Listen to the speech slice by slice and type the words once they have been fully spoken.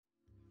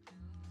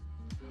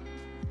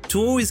To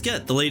always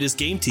get the latest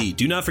Game Tea,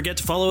 do not forget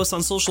to follow us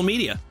on social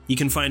media. You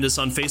can find us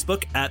on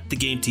Facebook at The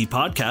Game Tea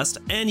Podcast,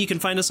 and you can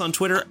find us on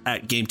Twitter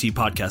at Game Tea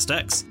Podcast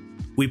X.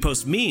 We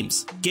post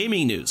memes,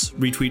 gaming news,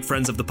 retweet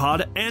friends of the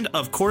pod, and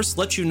of course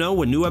let you know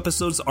when new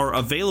episodes are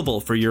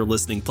available for your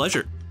listening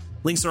pleasure.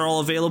 Links are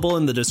all available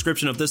in the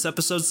description of this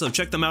episode, so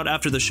check them out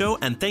after the show,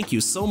 and thank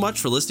you so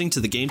much for listening to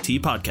the Game Tea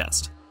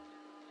Podcast.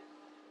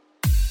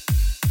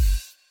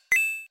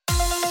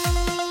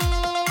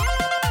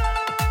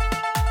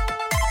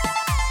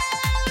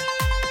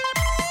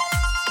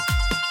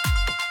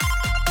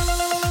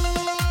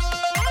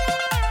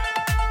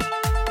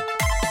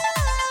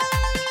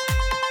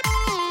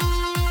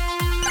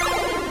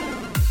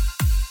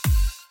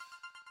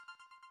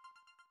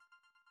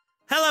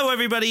 Hello,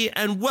 everybody,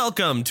 and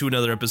welcome to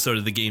another episode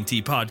of the Game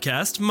Tea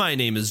Podcast. My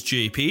name is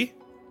JP.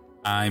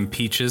 I'm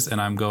Peaches,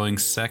 and I'm going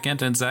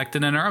second, and Zach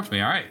didn't interrupt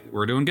me. All right,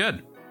 we're doing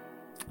good.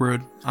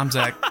 Rude. I'm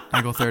Zach.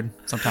 I go third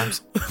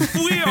sometimes.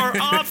 We are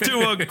off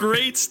to a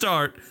great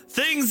start.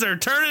 Things are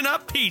turning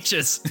up,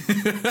 Peaches.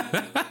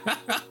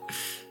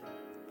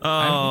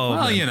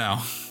 Well, you know.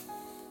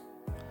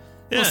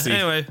 Yeah,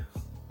 anyway.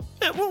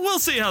 Yeah, we'll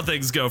see how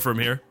things go from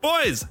here.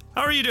 Boys,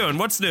 how are you doing?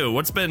 What's new?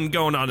 What's been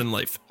going on in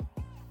life?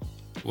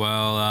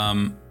 Well,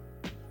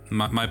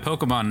 my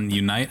Pokemon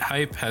Unite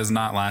hype has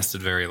not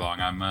lasted very long.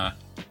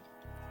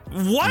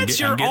 What?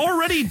 You're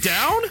already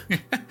down?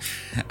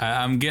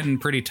 I'm getting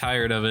pretty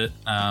tired of it.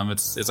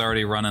 It's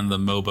already running the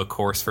MOBA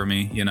course for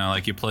me. You know,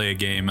 like you play a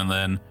game and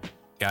then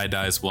guy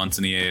dies once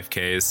and he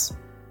AFKs.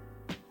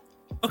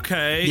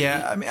 Okay.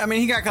 Yeah, I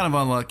mean, he got kind of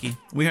unlucky.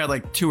 We had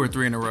like 2 or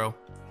 3 in a row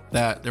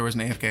that there was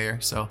an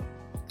AFKer, so.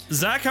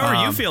 Zach, how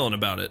are you feeling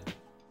about it?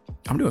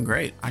 I'm doing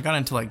great. I got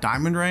into like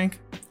diamond rank,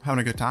 having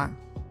a good time.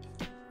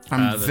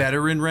 I'm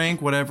veteran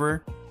rank,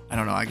 whatever. I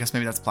don't know. I guess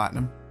maybe that's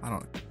platinum. I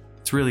don't know.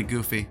 It's really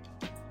goofy.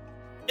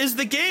 Is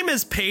the game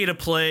as pay to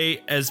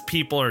play as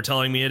people are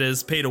telling me it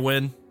is? Pay to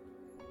win?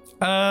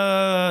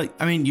 I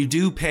mean, you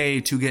do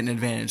pay to get an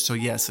advantage. So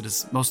yes, it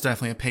is most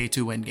definitely a pay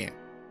to win game.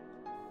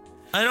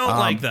 I don't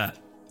like that.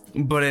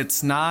 But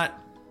it's not.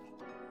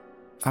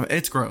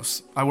 It's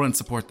gross. I wouldn't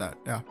support that.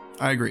 Yeah,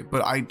 I agree.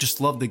 But I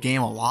just love the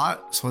game a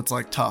lot. So it's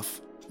like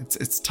tough.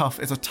 It's tough.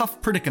 It's a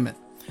tough predicament.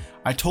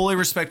 I totally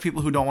respect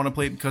people who don't want to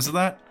play it because of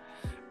that,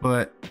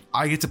 but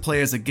I get to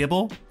play as a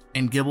Gibble,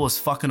 and Gibble is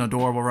fucking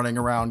adorable running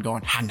around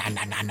going, ha, na,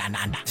 na, na,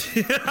 na,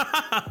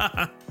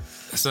 na.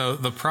 So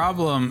the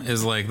problem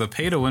is like the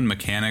pay to win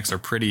mechanics are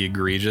pretty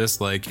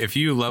egregious. Like if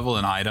you level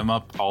an item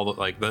up,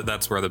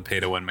 that's where the pay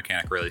to win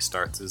mechanic really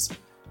starts, is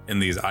in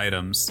these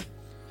items.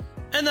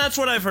 And that's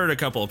what I've heard a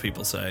couple of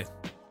people say.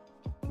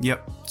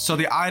 Yep. So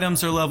the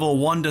items are level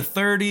 1 to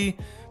 30.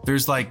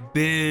 There's like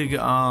big,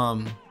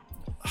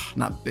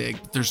 not big.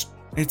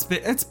 It's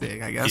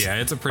big, I guess. Yeah,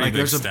 it's a pretty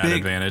big stat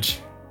advantage.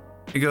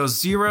 It goes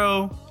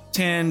 0,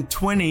 10,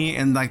 20,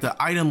 and like the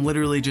item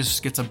literally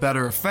just gets a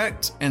better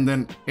effect, and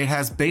then it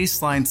has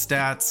baseline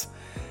stats,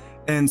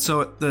 and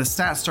so the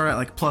stats start at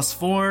like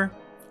 +4.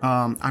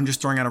 I'm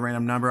just throwing out a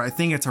random number. I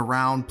think it's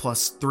around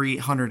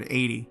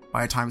 +380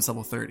 by the time it's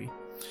level 30.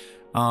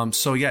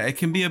 So yeah, it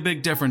can be a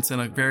big difference in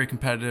a very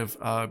competitive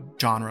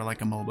genre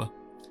like a MOBA.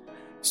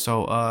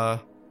 So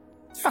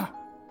yeah.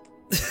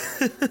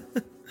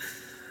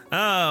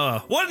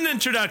 Oh, what an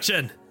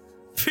introduction.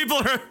 People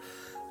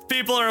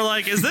are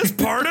like, is this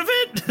part of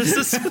it?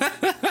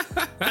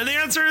 And the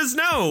answer is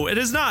no, it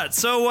is not.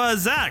 So,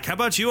 Zach, how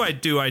about you? I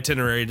do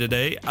itinerary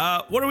today.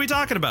 What are we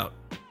talking about?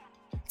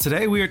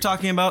 Today we are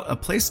talking about a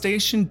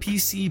PlayStation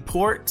PC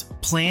port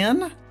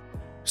plan.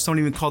 Some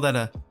even call that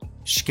a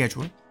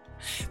schedule.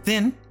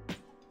 Then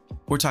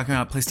we're talking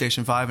about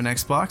PlayStation 5 and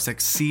Xbox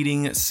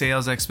exceeding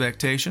sales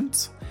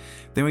expectations.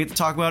 Then we get to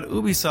talk about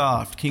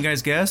Ubisoft. Can you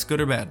guys guess,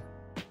 good or bad?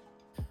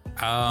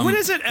 When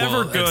is it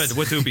ever good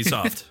with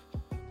Ubisoft?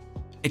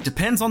 It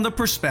depends on the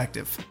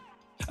perspective.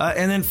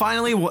 And then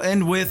finally, we'll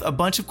end with a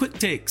bunch of quick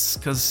takes,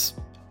 because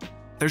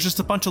there's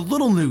just a bunch of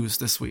little news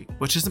this week,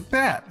 which isn't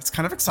bad. It's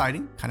kind of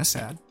exciting, kind of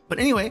sad. But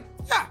anyway,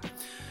 yeah.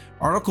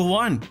 Article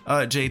 1,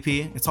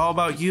 JP, it's all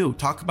about you.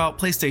 Talk about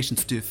PlayStation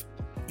stuff.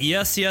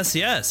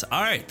 Yes.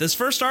 All right, this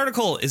first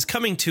article is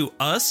coming to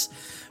us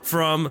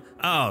from,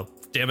 oh,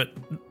 damn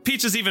it.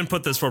 Peaches even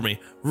put this for me.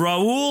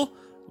 Rahul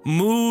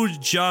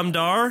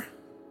Majumdar.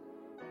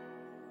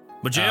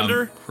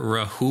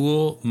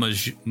 Rahul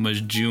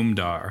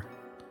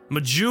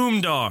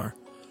Majumdar.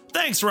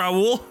 Thanks,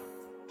 Rahul.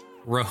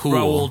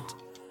 Rahul.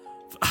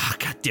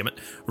 God damn it.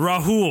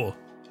 Rahul.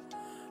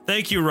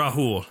 Thank you,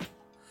 Rahul.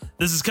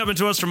 This is coming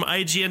to us from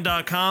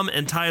IGN.com,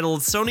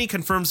 entitled Sony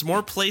confirms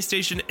more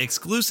PlayStation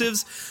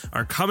exclusives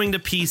are coming to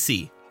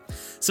PC.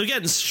 So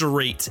getting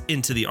straight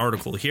into the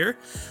article here,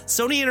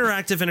 Sony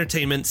Interactive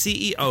Entertainment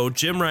CEO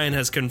Jim Ryan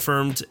has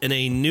confirmed in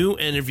a new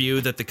interview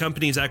that the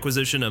company's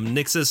acquisition of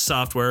Nixxes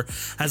Software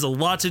has a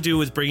lot to do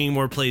with bringing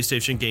more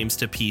PlayStation games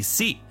to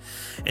PC.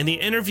 In the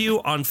interview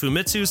on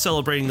Famitsu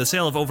celebrating the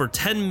sale of over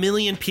 10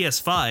 million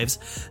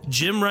PS5s,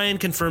 Jim Ryan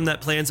confirmed that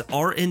plans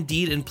are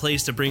indeed in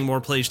place to bring more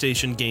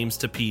PlayStation games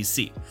to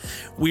PC.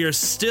 We are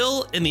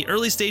still in the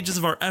early stages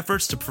of our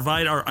efforts to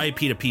provide our IP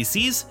to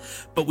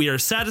PCs, but we are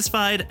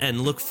satisfied and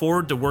look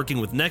forward to working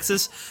with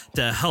Nixxes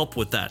to help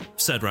with that,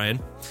 said Ryan.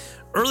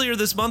 Earlier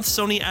this month,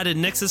 Sony added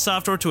Nixxes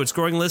Software to its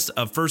growing list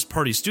of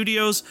first-party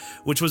studios,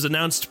 which was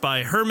announced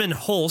by Herman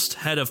Holst,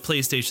 head of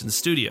PlayStation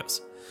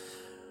Studios.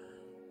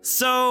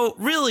 So,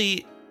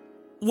 really,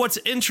 what's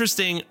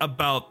interesting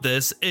about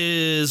this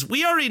is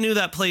we already knew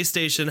that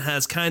PlayStation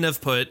has kind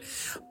of put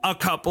a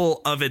couple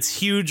of its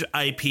huge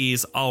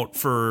IPs out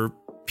for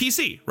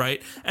PC,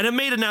 right? And it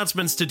made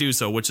announcements to do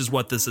so, which is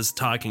what this is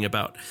talking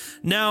about.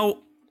 Now,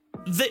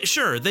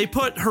 they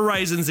put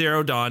Horizon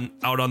Zero Dawn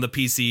out on the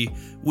PC,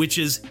 which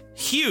is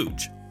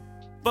huge.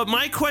 But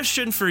my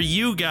question for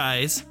you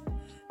guys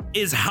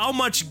is, how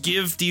much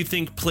give do you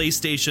think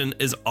PlayStation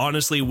is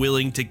honestly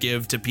willing to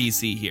give to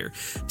PC here?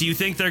 Do you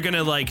think they're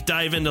gonna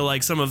dive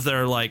into some of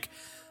their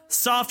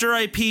softer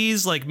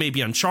IPs, like maybe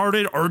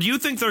Uncharted, or do you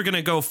think they're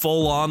gonna go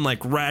full on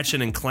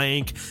Ratchet and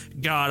Clank,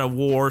 God of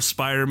War,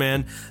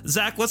 Spider-Man?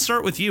 Zach, let's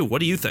start with you.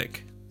 What do you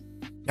think?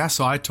 Yeah,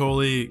 so I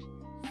totally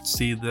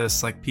see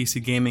this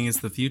PC gaming is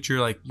the future.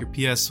 Your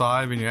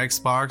PS5 and your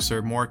Xbox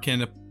are more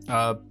akin to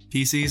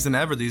PCs than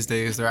ever these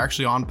days. They're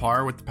actually on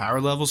par with the power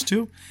levels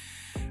too.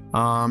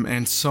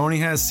 And Sony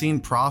has seen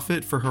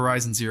profit for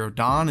Horizon Zero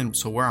Dawn, and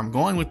so where I'm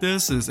going with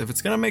this is, if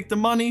it's gonna make the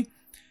money,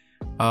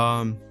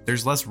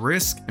 there's less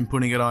risk in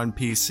putting it on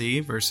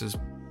PC versus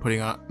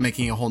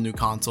making a whole new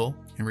console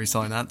and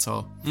reselling that.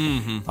 So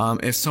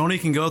if Sony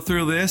can go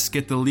through this,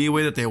 get the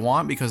leeway that they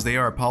want, because they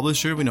are a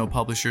publisher, we know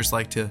publishers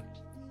like to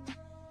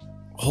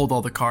hold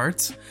all the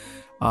cards.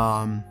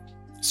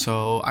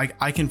 So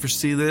I can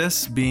foresee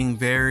this being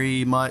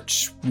very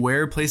much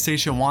where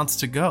PlayStation wants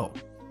to go.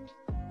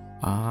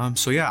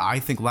 So yeah, I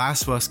think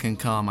Last of Us can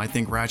come. I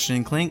think Ratchet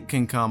and Clank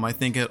can come. I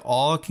think it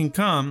all can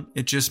come.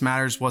 It just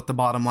matters what the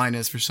bottom line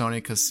is for Sony,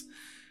 because,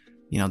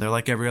 they're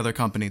like every other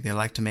company. They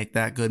like to make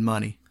that good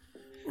money.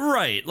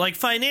 Right.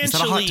 Financially. Is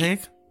that a hot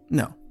take?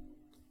 No.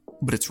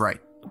 But it's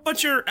right.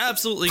 But you're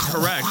absolutely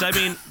correct. I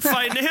mean,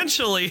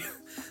 financially,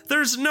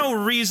 there's no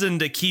reason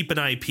to keep an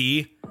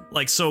IP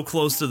so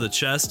close to the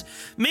chest.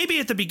 Maybe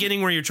at the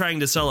beginning where you're trying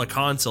to sell a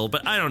console,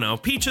 but I don't know.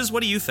 Peaches,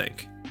 what do you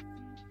think?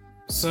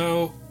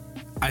 So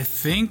I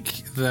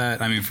think that,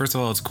 first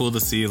of all, it's cool to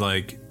see,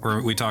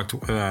 we talked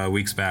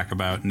weeks back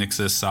about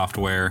Nixxes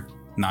Software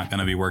not going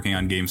to be working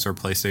on games for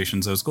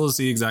PlayStation, so it's cool to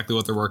see exactly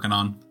what they're working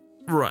on.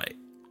 Right.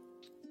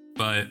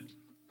 But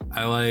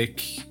I like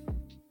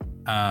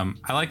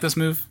this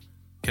move,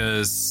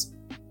 because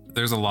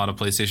there's a lot of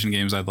PlayStation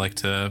games I'd like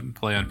to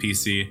play on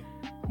PC.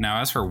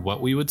 Now, as for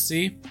what we would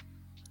see,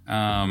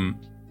 I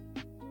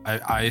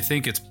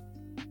think it's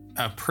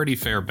a pretty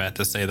fair bet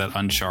to say that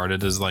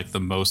Uncharted is the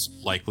most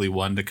likely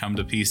one to come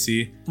to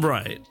PC.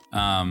 Right.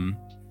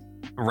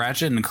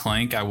 Ratchet and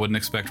Clank, I wouldn't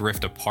expect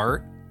Rift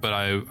Apart, but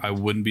I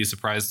wouldn't be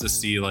surprised to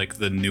see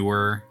the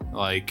newer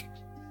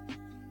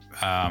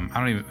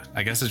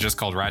I guess it's just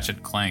called Ratchet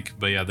and Clank,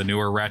 but yeah, the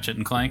newer Ratchet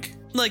and Clank.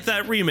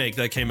 That remake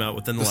that came out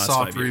within the last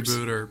 5 years.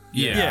 Soft reboot or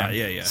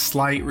yeah.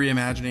 Slight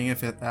reimagining,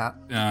 if at that.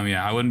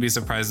 Yeah, I wouldn't be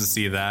surprised to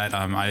see that.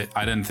 I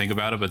didn't think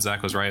about it, but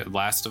Zach was right.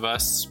 Last of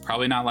Us,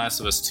 probably not Last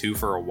of Us 2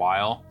 for a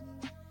while.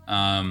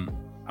 I'm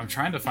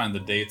trying to find the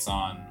dates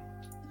on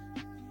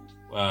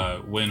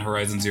when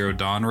Horizon Zero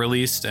Dawn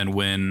released and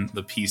when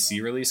the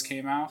PC release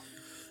came out.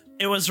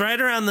 It was right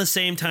around the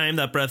same time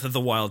that Breath of the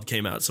Wild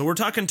came out. So we're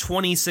talking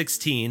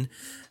 2016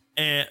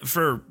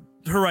 for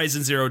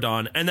Horizon Zero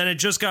Dawn, and then it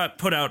just got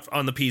put out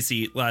on the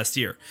PC last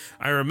year.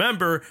 I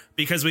remember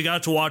because we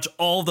got to watch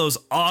all those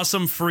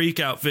awesome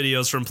freak out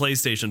videos from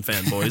PlayStation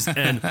fanboys,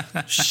 and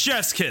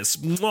chef's kiss,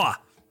 mwah,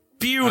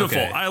 beautiful.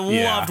 Okay, I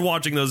loved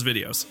watching those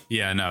videos.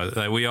 Yeah,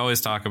 no, we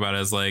always talk about it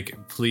as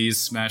please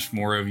smash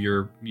more of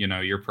your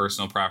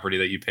personal property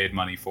that you paid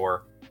money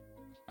for.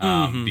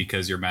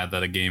 Because you're mad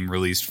that a game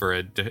released for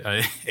a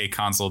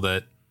console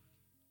that,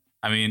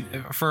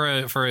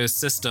 for a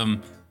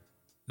system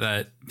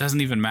that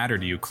doesn't even matter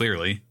to you,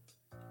 clearly.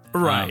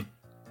 Right.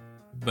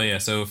 But yeah,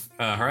 so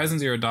Horizon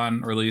Zero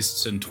Dawn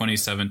released in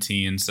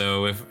 2017.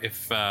 So if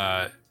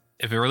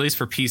it released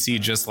for PC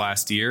just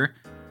last year,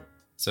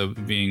 so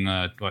being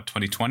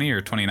 2020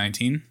 or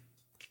 2019,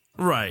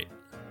 right?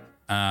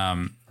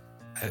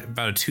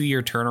 About a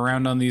 2-year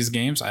turnaround on these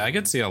games. I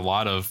could see a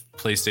lot of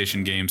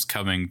PlayStation games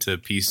coming to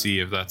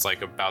PC if that's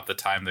about the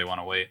time they want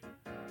to wait.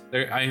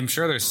 I'm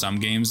sure there's some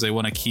games they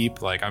want to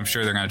keep. I'm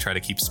sure they're going to try to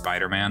keep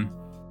Spider-Man,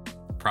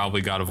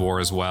 probably God of War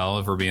as well,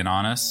 if we're being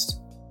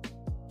honest.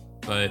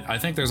 But I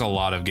think there's a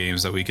lot of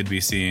games that we could be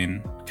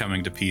seeing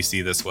coming to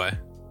PC this way.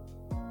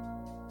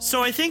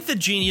 So I think the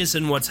genius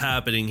in what's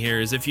happening here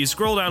is if you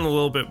scroll down a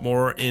little bit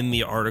more in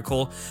the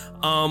article,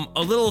 a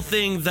little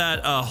thing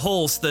that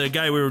Holst, the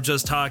guy we were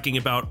just talking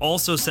about,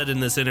 also said in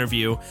this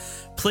interview,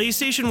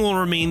 PlayStation will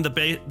remain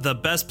the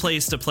best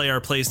place to play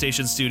our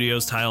PlayStation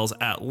Studios titles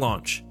at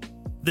launch.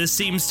 This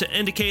seems to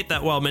indicate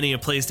that while many of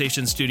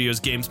PlayStation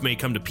Studios games may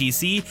come to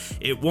PC,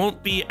 it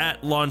won't be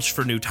at launch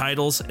for new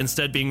titles,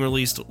 instead being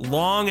released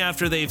long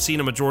after they've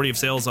seen a majority of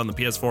sales on the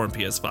PS4 and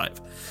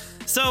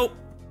PS5. So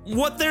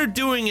what they're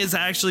doing is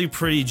actually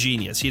pretty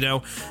genius. You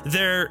know,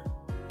 they're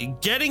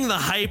getting the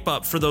hype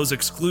up for those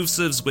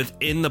exclusives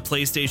within the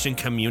PlayStation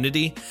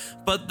community,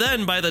 but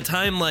then by the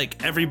time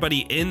like everybody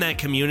in that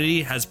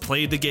community has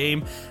played the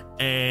game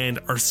and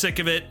are sick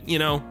of it, you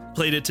know,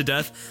 played it to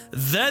death,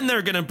 then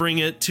they're gonna bring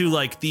it to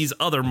like these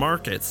other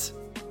markets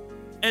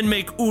and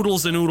make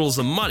oodles and oodles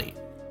of money.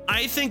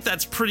 I think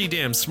that's pretty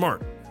damn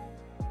smart.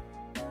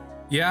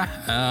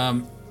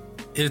 Yeah,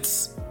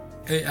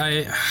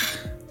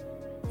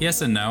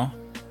 yes and no.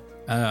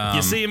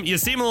 You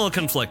seem a little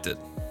conflicted.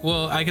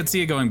 Well, I could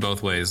see it going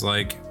both ways.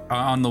 Like,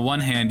 on the one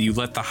hand, you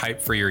let the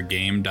hype for your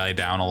game die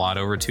down a lot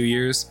over 2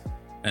 years.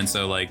 And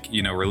so, like,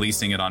 you know,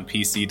 releasing it on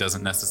PC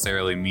doesn't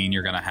necessarily mean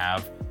you're going to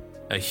have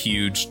a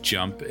huge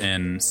jump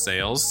in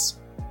sales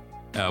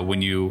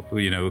when you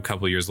know, a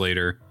couple years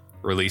later,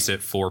 release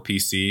it for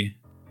PC.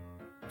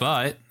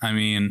 But, I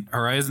mean,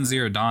 Horizon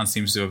Zero Dawn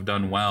seems to have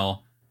done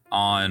well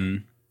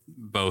on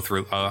both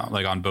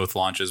on both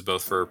launches,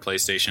 both for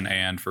PlayStation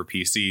and for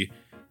PC.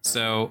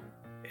 So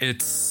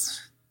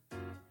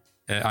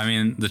I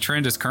mean, the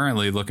trend is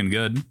currently looking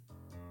good.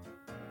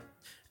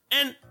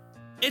 And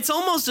it's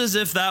almost as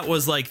if that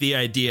was like the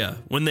idea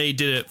when they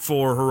did it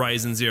for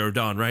Horizon Zero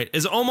Dawn, right?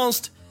 Is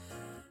almost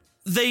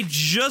they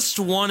just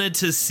wanted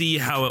to see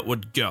how it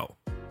would go,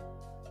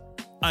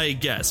 I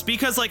guess,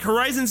 because like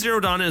Horizon Zero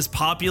Dawn is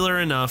popular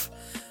enough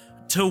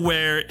to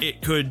where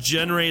it could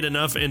generate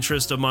enough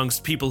interest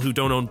amongst people who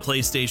don't own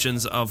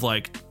PlayStations of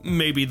like,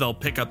 maybe they'll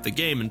pick up the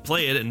game and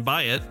play it and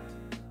buy it.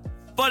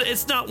 But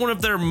it's not one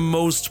of their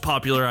most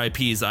popular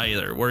IPs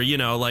either, where, you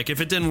know, like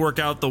if it didn't work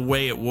out the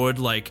way it would,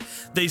 like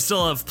they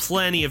still have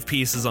plenty of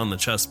pieces on the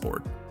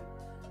chessboard.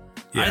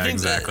 Yeah,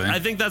 exactly. I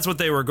think that's what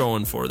they were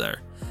going for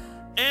there.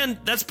 And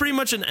that's pretty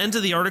much an end to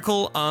the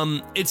article.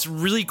 It's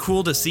really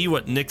cool to see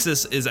what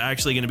Nixxes is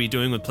actually going to be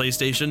doing with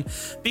PlayStation,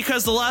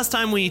 because the last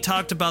time we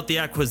talked about the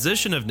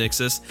acquisition of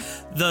Nixxes,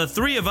 the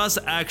three of us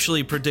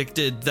actually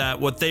predicted that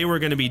what they were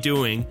going to be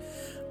doing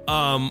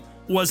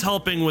was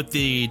helping with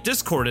the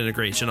Discord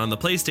integration on the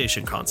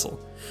PlayStation console,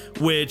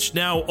 which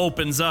now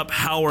opens up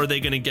how are they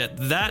going to get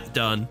that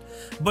done.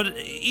 But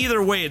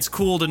either way, it's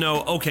cool to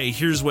know, okay,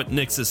 here's what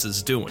Nixxes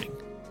is doing.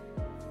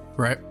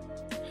 Right.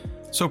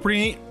 So pretty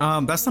neat.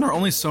 That's not our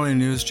only Sony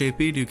news,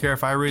 JP. Do you care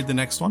if I read the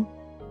next one?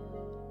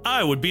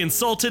 I would be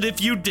insulted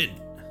if you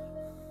didn't.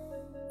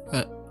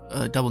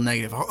 Double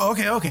negative.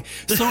 Okay.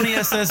 Sony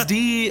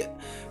SSD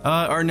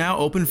are now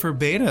open for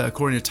beta,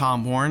 according to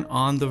Tom Warren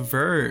on The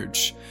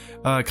Verge.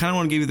 Kind of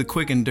want to give you the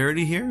quick and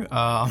dirty here.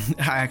 I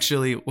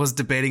actually was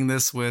debating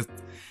this with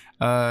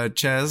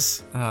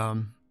Ches.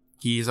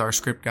 He's our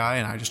script guy,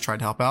 and I just tried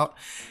to help out.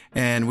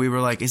 And we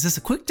were like, is this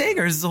a quick take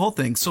or is this the whole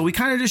thing? So we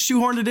kind of just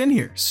shoehorned it in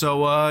here.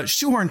 So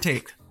shoehorn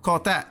take, call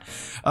it that.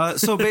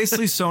 So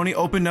basically, Sony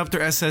opened up their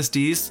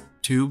SSDs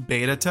to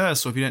beta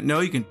test. So if you didn't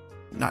know, you can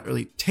not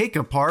really take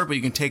apart, but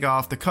you can take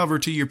off the cover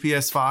to your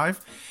PS5.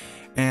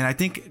 And I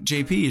think,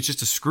 JP, it's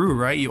just a screw,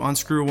 right? You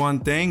unscrew one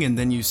thing and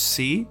then you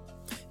see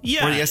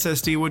where the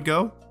SSD would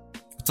go.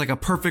 It's like a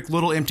perfect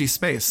little empty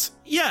space.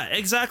 Yeah,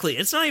 exactly.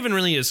 It's not even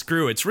really a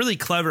screw. It's really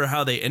clever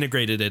how they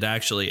integrated it,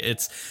 actually.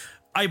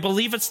 I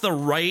believe it's the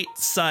right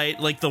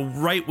side, like the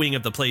right wing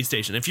of the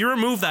PlayStation. If you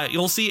remove that,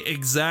 you'll see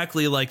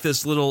exactly like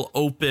this little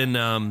open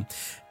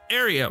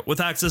area with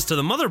access to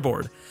the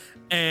motherboard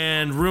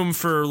and room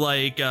for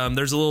like,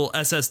 there's a little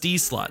SSD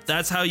slot.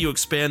 That's how you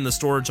expand the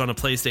storage on a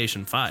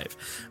PlayStation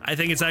 5. I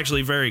think it's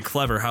actually very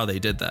clever how they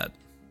did that.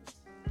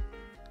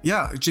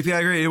 Yeah, JP, I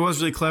agree. It was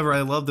really clever.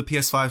 I love the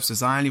PS5's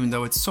design, even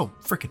though it's so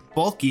freaking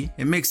bulky.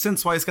 It makes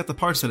sense why it's got the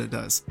parts that it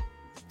does.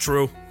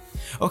 True.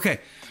 Okay,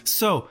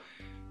 so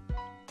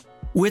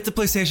with the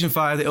PlayStation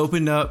 5, they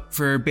opened up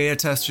for beta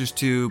testers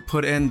to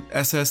put in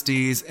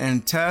SSDs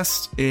and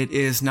test. It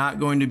is not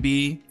going to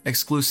be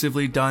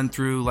exclusively done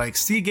through like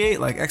Seagate,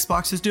 like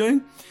Xbox is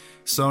doing.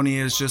 Sony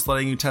is just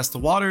letting you test the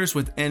waters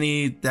with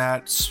any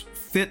that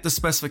fit the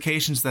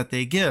specifications that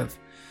they give.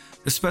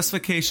 The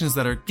specifications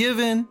that are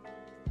given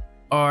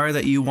are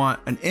that you want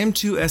an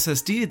M2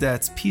 SSD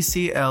that's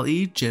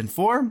PCIe Gen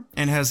 4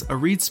 and has a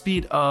read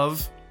speed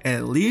of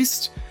at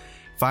least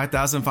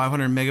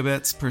 5,500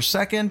 megabits per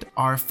second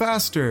or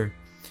faster.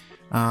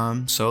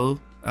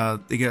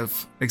 They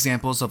give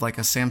examples of like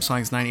a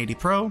Samsung's 980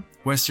 Pro,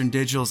 Western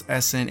Digital's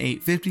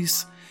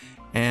SN850s,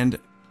 and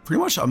pretty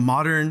much a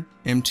modern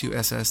M2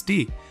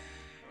 SSD.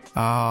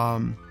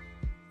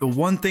 The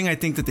one thing I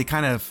think that they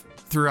kind of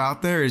threw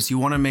out there is you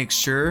want to make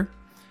sure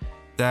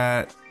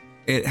that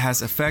it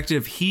has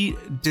effective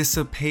heat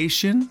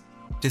dissipation.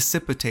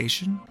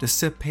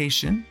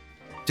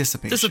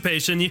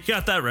 Dissipation, you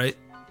got that right.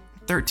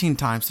 13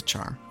 times the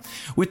charm.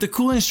 With the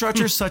cooling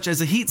structures such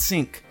as a heat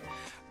sink.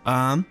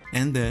 And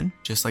then,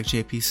 just like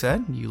JP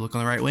said, you look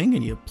on the right wing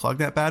and you plug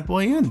that bad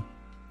boy in.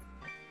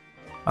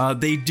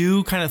 They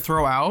do kind of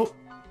throw out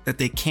that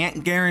they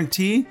can't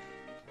guarantee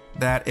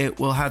that it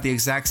will have the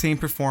exact same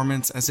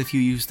performance as if you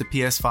use the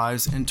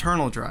PS5's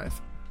internal drive.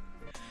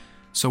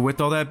 So with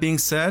all that being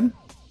said,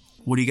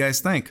 what do you guys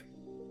think?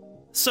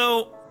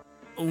 So,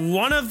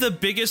 one of the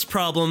biggest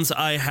problems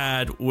I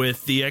had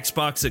with the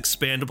Xbox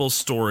expandable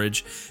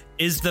storage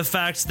is the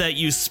fact that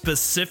you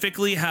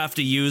specifically have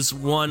to use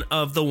one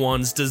of the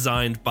ones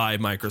designed by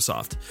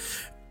Microsoft.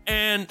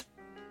 And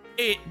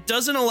it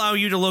doesn't allow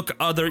you to look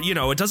other,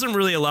 it doesn't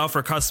really allow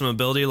for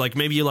customability. Like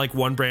maybe you like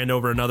one brand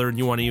over another and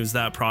you want to use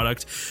that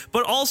product.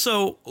 But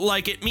also,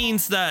 like, it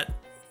means that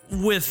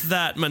with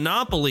that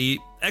monopoly,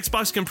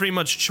 Xbox can pretty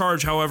much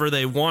charge however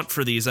they want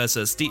for these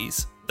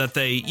SSDs. That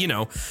they,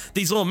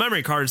 these little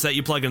memory cards that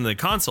you plug into the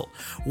console.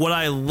 What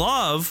I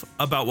love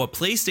about what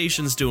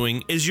PlayStation's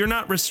doing is you're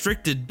not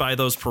restricted by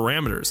those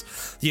parameters.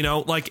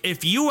 Like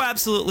if you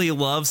absolutely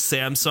love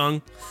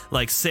Samsung,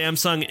 like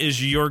Samsung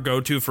is your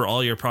go-to for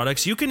all your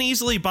products, you can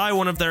easily buy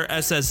one of their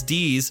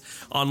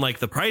SSDs on like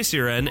the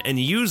pricier end and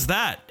use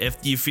that if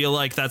you feel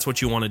like that's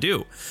what you want to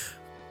do.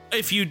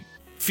 If you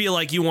feel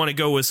like you want to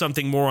go with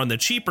something more on the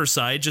cheaper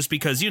side just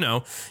because, you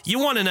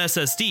want an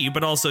SSD,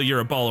 but also you're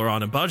a baller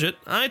on a budget.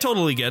 I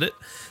totally get it.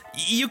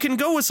 You can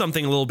go with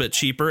something a little bit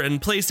cheaper, and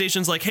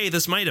PlayStation's like, hey,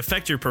 this might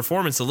affect your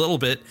performance a little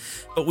bit,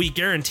 but we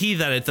guarantee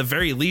that at the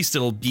very least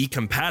it'll be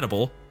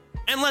compatible.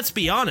 And let's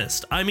be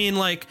honest, I mean,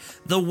 like,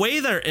 the way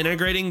they're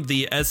integrating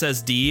the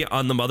SSD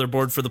on the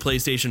motherboard for the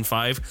PlayStation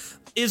 5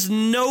 is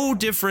no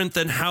different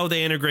than how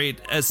they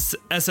integrate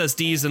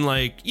SSDs in,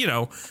 like,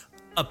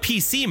 a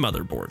PC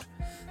motherboard.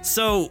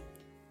 So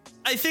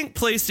I think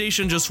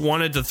PlayStation just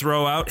wanted to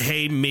throw out,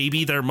 hey,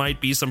 maybe there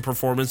might be some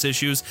performance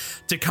issues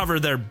to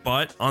cover their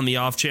butt on the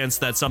off chance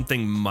that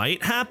something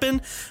might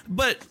happen.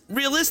 But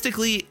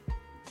realistically,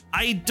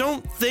 I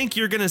don't think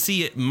you're going to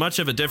see much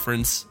of a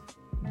difference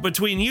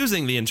between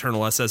using the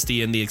internal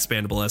SSD and the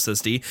expandable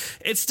SSD.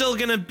 It's still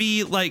going to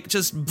be like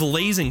just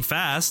blazing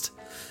fast,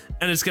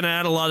 and it's going to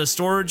add a lot of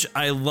storage.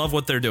 I love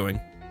what they're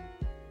doing.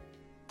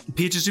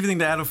 Peaches, do you have anything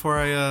to add before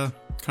I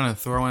kind of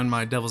throw in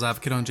my devil's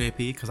advocate on JP?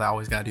 Because I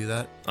always got to do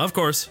that. Of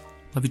course.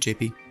 Love you,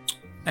 JP.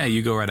 Hey,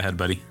 you go right ahead,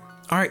 buddy.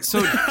 All right,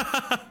 so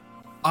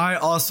I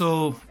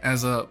also,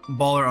 as a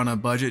baller on a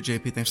budget,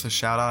 JP, thanks for the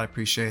shout out. I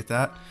appreciate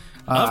that.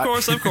 Of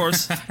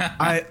course.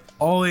 I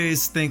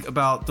always think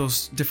about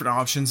those different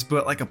options,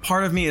 but like a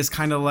part of me is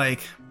kind of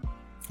like,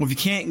 well, if you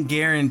can't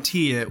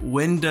guarantee it,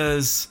 when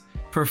does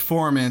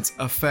performance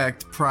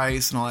affect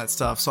price and all that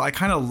stuff? So I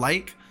kind of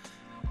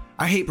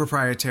I hate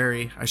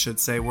proprietary, I should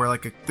say, where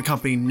like the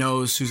company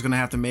knows who's going to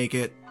have to make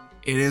it.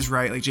 It is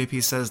right, like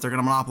JP says, they're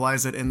going to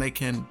monopolize it and they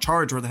can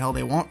charge where the hell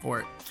they want for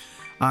it.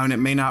 And it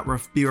may not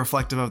be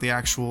reflective of the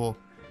actual,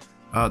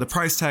 the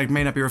price tag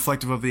may not be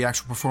reflective of the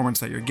actual performance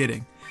that you're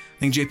getting. I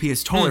think JP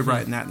is totally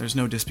right in that, and there's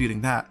no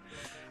disputing that.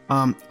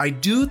 I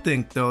do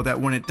think, though,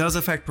 that when it does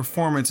affect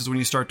performance is when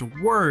you start to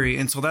worry,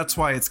 and so that's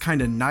why it's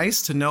kind of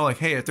nice to know, like,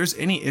 hey, if there's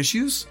any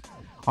issues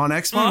on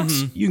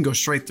Xbox, you can go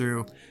straight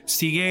through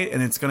Seagate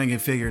and it's going to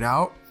get figured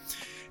out.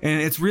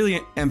 And it's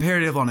really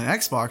imperative on an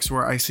Xbox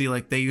where I see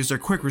like they use their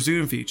quick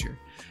resume feature.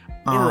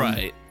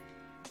 Right.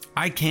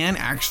 I can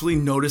actually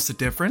notice a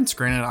difference.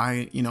 Granted,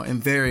 I am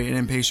very an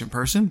impatient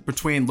person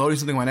between loading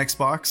something on my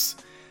Xbox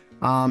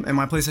and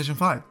my PlayStation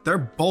 5. They're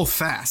both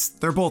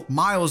fast. They're both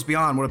miles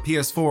beyond what a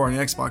PS4 and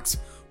an Xbox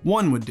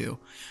One would do.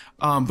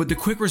 But the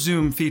quick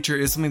resume feature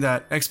is something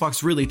that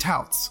Xbox really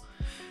touts.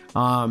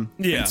 And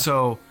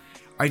so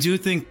I do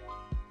think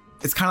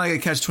it's kind of like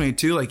a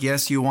catch-22. Like,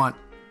 yes, you want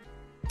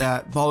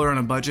that baller on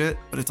a budget,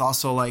 but it's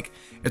also like,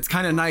 it's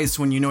kind of nice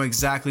when you know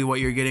exactly what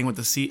you're getting with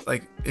the seat.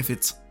 Like, if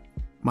it's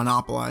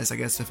monopolized, I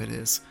guess, if it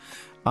is.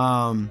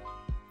 And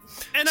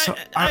so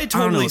I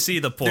totally see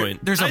the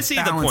point. I see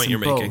the point you're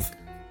making.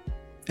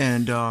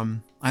 And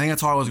I think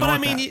that's all I was going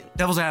with.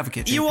 Devil's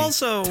advocate, JP. You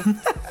also...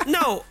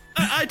 No,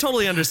 I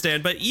totally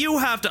understand, but you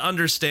have to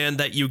understand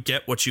that you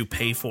get what you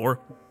pay for.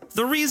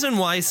 The reason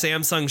why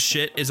Samsung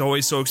shit is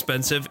always so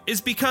expensive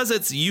is because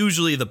it's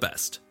usually the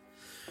best.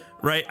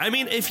 Right? I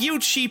mean, if you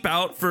cheap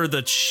out for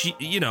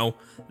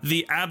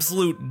the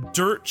absolute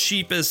dirt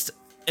cheapest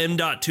M.2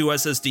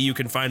 SSD you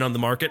can find on the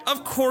market,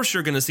 of course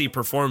you're going to see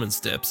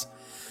performance dips.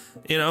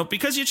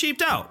 Because you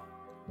cheaped out.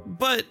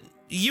 But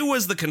you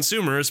as the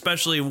consumer,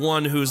 especially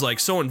one who's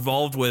like so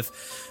involved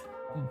with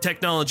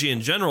technology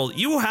in general,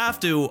 you have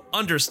to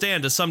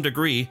understand to some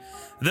degree,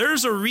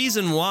 there's a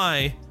reason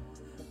why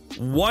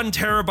 1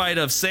 terabyte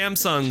of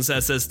Samsung's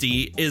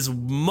SSD is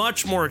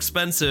much more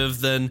expensive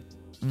than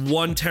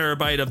 1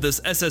 terabyte of this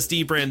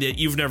SSD brand that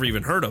you've never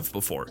even heard of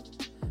before.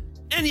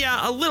 And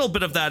yeah, a little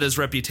bit of that is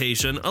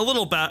reputation. A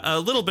little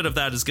bit of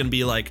that is going to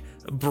be like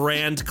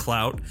brand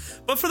clout.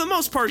 But for the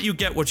most part, you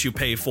get what you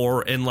pay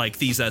for in like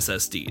these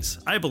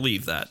SSDs. I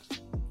believe that.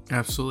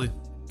 Absolutely.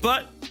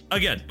 But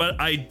again,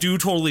 I do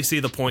totally see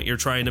the point you're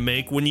trying to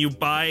make. When you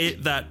buy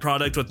that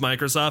product with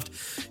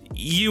Microsoft,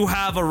 you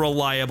have a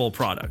reliable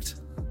product.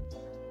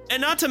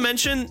 And not to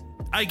mention,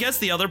 I guess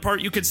the other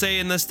part you could say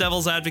in this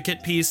devil's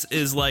advocate piece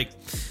is like,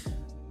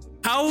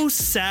 how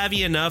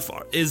savvy enough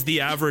is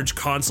the average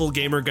console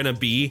gamer going to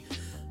be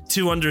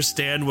to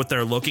understand what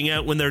they're looking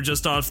at when they're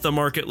just off the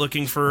market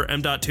looking for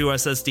M.2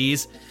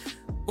 SSDs?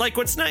 Like,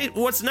 what's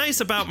nice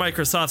about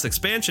Microsoft's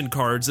expansion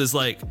cards is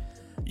like,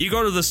 you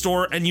go to the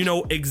store and you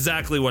know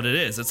exactly what it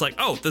is. It's like,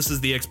 oh, this is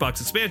the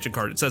Xbox expansion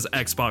card. It says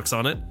Xbox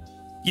on it.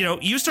 You know,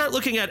 you start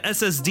looking at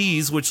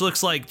SSDs, which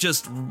looks like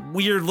just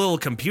weird little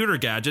computer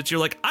gadgets. You're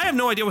like, I have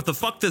no idea what the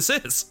fuck this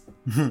is.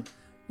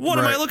 What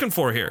am I looking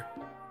for here?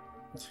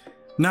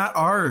 Not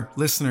our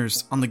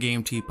listeners on the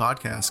Game Tea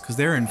podcast, because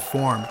they're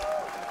informed,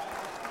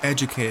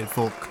 educated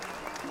folk.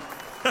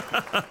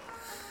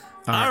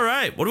 All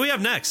right. What do we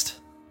have next?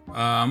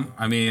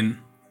 I mean,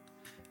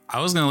 I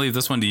was going to leave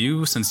this one to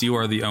you since you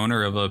are the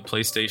owner of a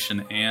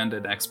PlayStation and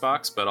an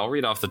Xbox, but I'll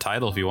read off the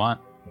title if you want.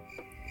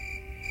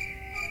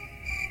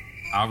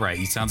 All right.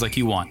 It sounds like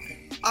you want.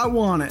 I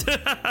want it.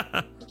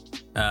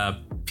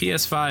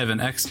 PS5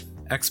 and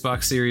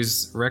Xbox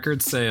Series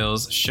record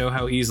sales show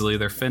how easily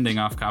they're fending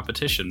off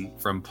competition,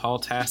 from Paul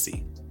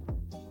Tassi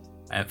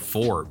at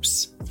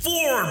Forbes.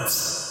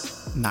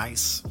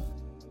 Nice.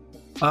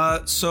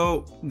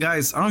 So,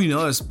 guys, I don't know if you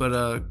know this, but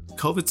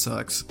COVID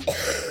sucks.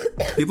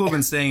 People have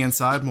been staying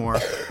inside more,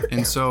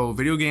 and so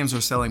video games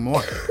are selling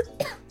more.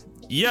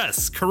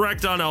 Yes,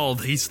 correct on all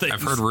these things.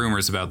 I've heard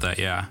rumors about that,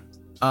 yeah.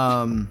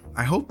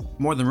 I hope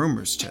more than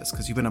rumors, Chess,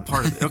 because you've been a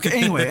part of it. Okay,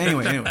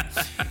 anyway.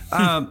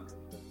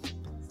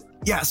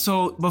 Yeah,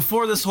 so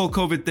before this whole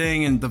COVID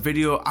thing and the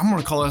video, I'm going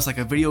to call this like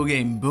a video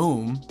game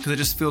boom, because it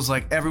just feels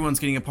like everyone's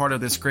getting a part of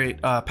this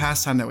great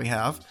pastime that we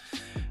have.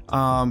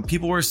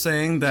 People were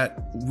saying that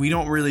we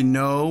don't really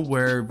know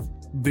where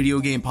video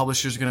game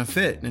publishers are going to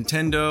fit.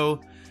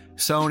 Nintendo,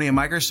 Sony, and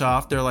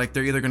Microsoft,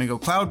 they're either going to go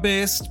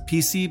cloud-based,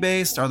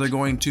 PC-based, or they're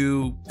going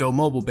to go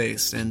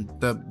mobile-based, and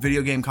the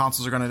video game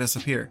consoles are going to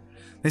disappear.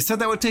 They said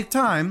that would take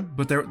time,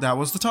 but that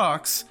was the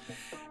talks.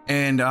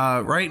 And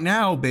right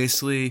now,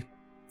 basically,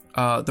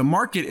 the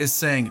market is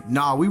saying,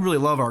 nah, we really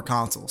love our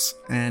consoles.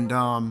 And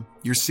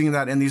you're seeing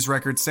that in these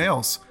record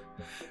sales.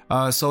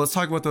 So let's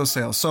talk about those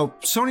sales. So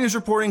Sony is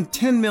reporting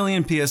 10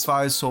 million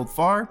PS5s sold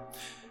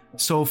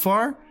so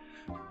far,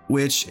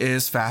 which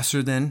is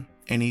faster than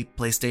any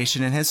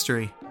PlayStation in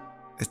history.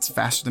 It's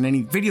faster than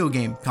any video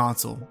game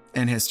console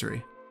in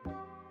history.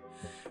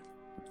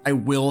 I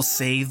will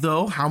say,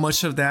 though, how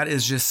much of that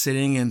is just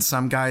sitting in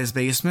some guy's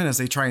basement as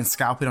they try and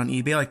scalp it on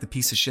eBay like the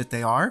piece of shit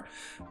they are?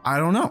 I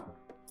don't know.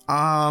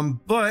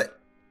 But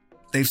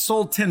they've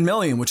sold 10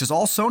 million, which is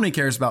all Sony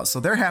cares about, so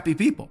they're happy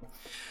people.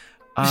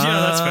 Yeah,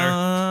 that's fair.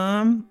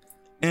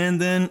 And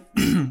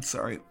then,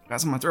 sorry, got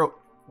some in my throat.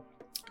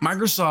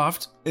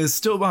 Microsoft is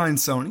still behind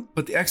Sony,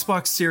 but the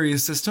Xbox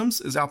Series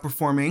systems is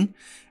outperforming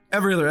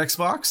every other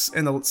Xbox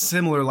in the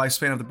similar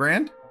lifespan of the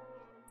brand.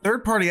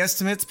 Third-party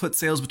estimates put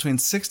sales between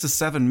 6 to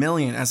 7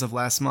 million as of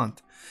last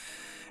month.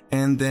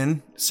 And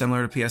then,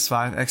 similar to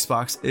PS5,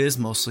 Xbox is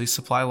mostly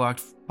supply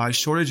locked by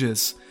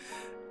shortages.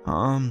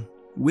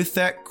 With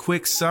that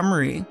quick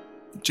summary,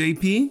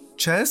 JP,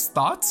 Ches,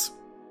 thoughts?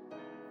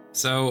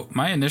 So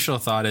my initial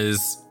thought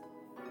is,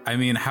 I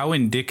mean, how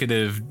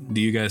indicative do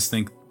you guys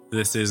think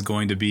this is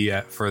going to be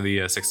for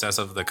the success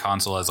of the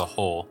console as a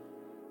whole?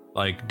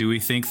 Like, do we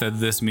think that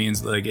this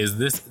means, like, is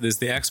the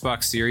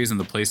Xbox Series and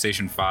the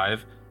PlayStation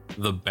 5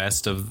 the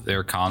best of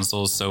their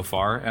consoles so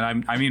far?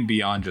 And I mean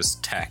beyond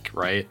just tech,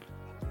 right?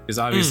 Because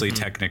obviously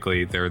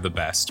technically they're the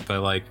best,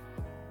 but like,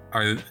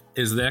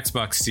 is the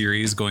Xbox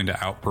Series going to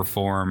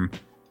outperform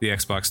the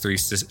Xbox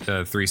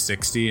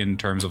 360 in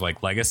terms of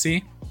like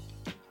legacy?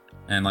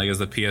 And like, is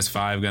the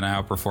PS5 going to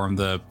outperform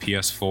the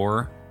PS4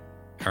 or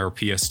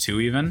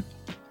PS2 even?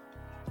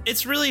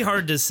 It's really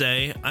hard to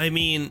say. I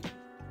mean,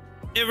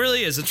 it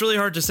really is. It's really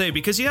hard to say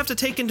because you have to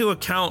take into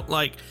account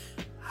like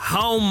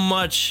how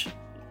much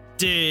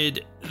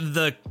did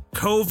the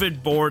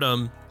COVID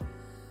boredom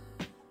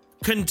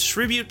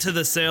contribute to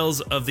the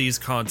sales of these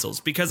consoles?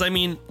 Because I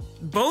mean,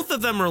 both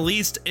of them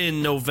released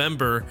in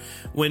November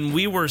when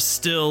we were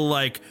still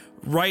like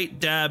right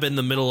dab in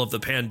the middle of the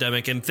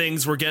pandemic and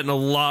things were getting a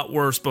lot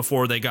worse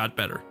before they got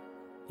better,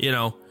 you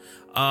know?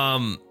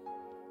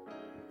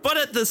 But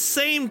at the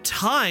same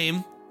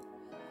time,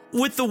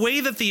 with the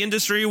way that the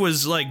industry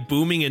was like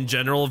booming in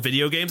general,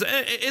 video games,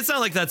 it's not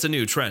like that's a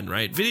new trend,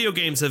 right? Video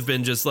games have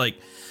been just like,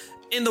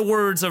 in the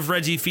words of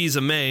Reggie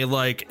Fils-Aimé,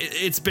 like,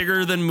 it's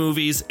bigger than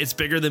movies, it's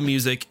bigger than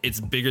music, it's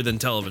bigger than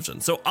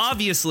television. So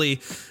obviously,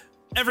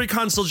 every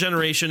console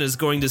generation is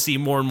going to see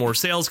more and more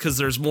sales because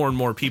there's more and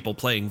more people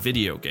playing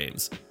video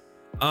games.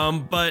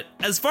 But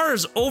as far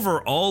as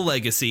overall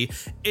legacy,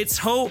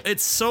 it's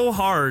so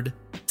hard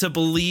to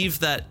believe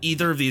that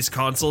either of these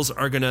consoles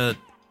are going to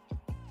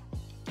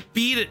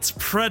beat its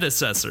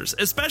predecessors,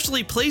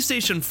 especially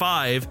PlayStation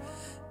 5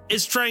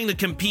 is trying to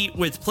compete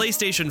with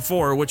PlayStation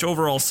 4, which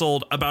overall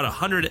sold about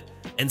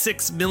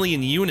 106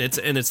 million units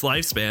in its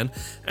lifespan,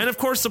 and of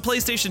course the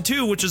PlayStation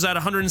 2, which is at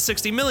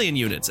 160 million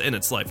units in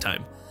its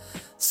lifetime.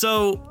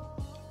 So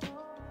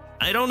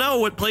I don't know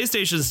what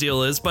PlayStation's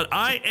deal is, but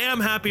I am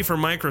happy for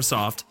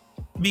Microsoft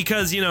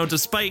because, you know,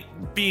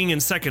 despite being in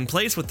second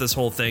place with this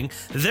whole thing,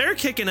 they're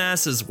kicking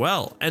ass as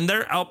well, and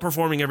they're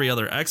outperforming every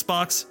other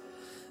Xbox.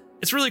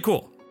 It's really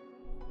cool.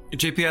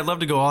 JP, I'd love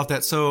to go off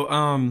that. So,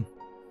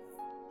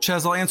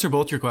 Chaz, I'll answer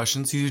both your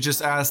questions. You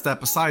just asked that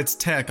besides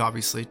tech,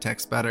 obviously,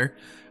 tech's better,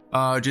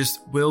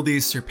 just will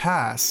these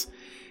surpass?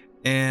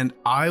 And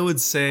I would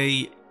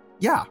say,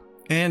 yeah.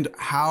 And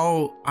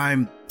how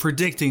I'm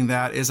predicting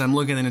that is I'm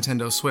looking at the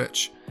Nintendo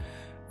Switch.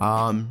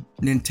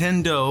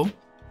 Nintendo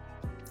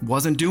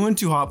wasn't doing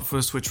too hot before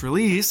the Switch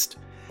released,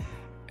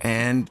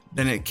 and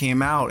then it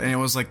came out, and it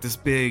was like this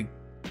big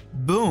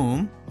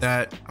boom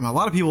that a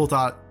lot of people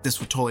thought this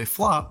would totally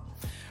flop.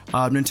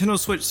 Nintendo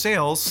Switch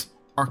sales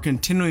are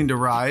continuing to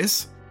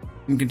rise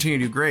and continue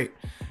to do great.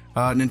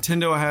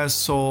 Nintendo has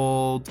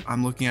sold,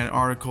 I'm looking at an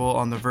article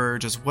on The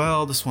Verge as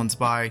well. This one's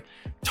by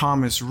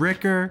Thomas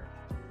Ricker.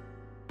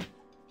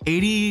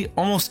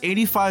 Almost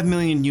 85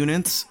 million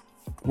units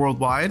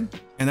worldwide,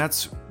 and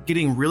that's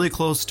getting really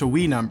close to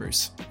Wii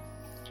numbers.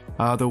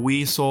 The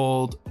Wii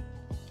sold,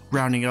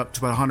 rounding up to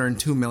about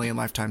 102 million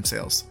lifetime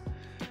sales.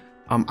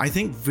 I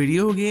think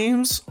video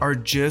games are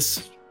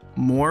just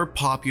more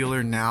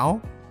popular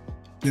now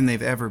than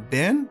they've ever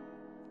been,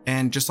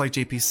 and just like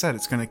JP said,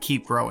 it's going to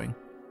keep growing.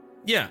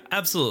 Yeah,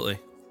 absolutely.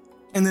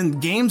 And then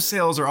game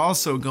sales are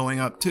also going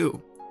up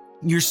too.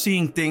 You're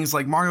seeing things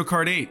like Mario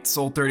Kart 8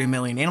 sold 30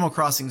 million, Animal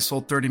Crossing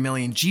sold 30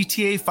 million,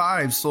 GTA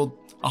 5 sold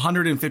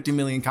 150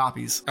 million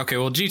copies. Okay,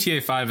 well,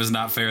 GTA 5 is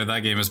not fair.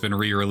 That game has been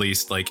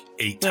re-released like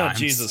 8 times. Oh,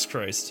 Jesus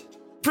Christ.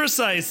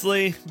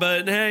 Precisely,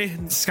 but hey.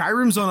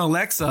 Skyrim's on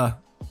Alexa,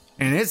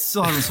 and it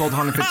still hasn't sold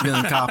 150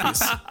 million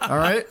copies. All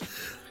right?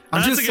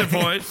 That's a good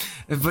point.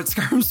 But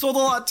Skyrim sold a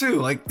lot too.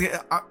 Like,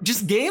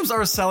 just games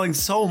are selling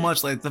so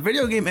much. Like, the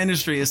video game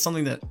industry is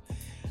something that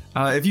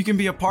if you can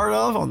be a part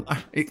of,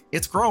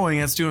 it's growing.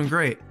 It's doing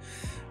great.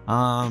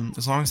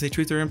 As long as they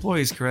treat their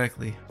employees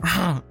correctly.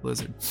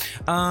 Blizzard.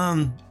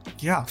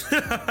 Yeah.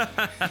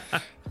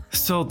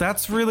 So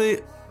that's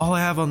really all I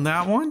have on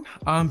that one.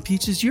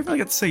 Peaches, you really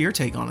got to say your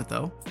take on it,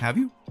 though. Have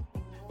you?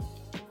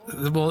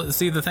 Well,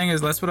 see, the thing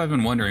is, that's what I've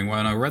been wondering.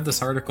 When I read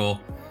this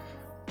article,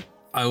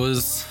 I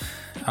was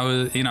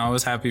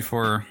happy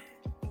for,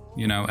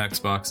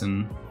 Xbox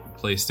and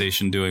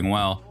PlayStation doing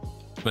well,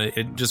 but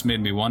it just made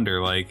me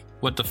wonder, like,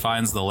 what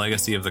defines the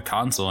legacy of the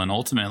console? And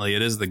ultimately,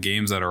 it is the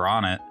games that are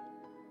on it.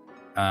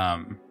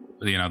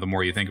 The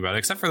more you think about it,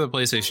 except for the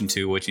PlayStation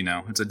 2, which,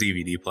 it's a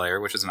DVD player,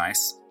 which is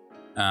nice.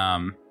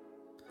 But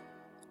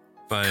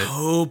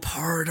Cope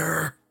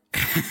harder.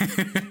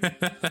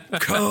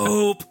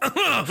 Cope.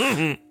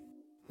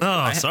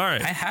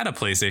 Sorry. I had a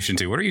PlayStation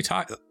 2. What are you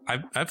talking?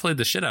 I played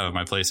the shit out of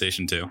my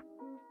PlayStation 2.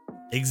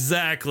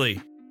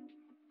 Exactly.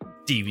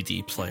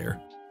 DVD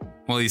player.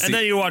 Well, you see, and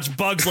then you watched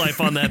Bug's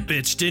Life on that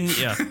bitch, didn't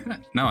you?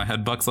 No, I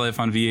had Bug's Life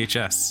on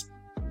VHS.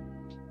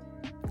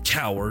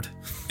 Coward.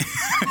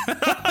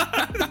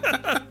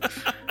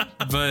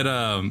 But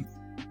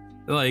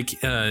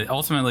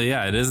ultimately,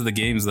 yeah, it is the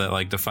games that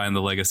like define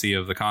the legacy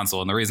of the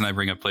console. And the reason I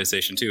bring up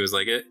PlayStation 2 is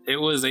like it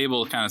was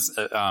able to kind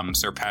of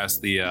surpass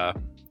the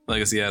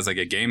legacy as like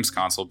a games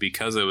console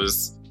because it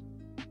was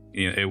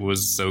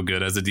so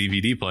good as a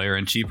DVD player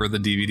and cheaper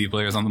than DVD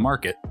players on the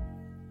market.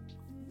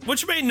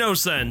 Which made no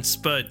sense,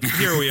 but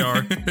here we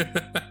are.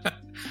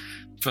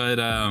 But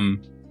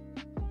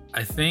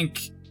I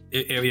think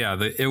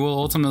it will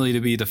ultimately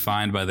be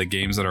defined by the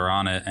games that are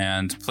on it.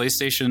 And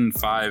PlayStation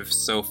 5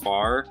 so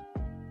far,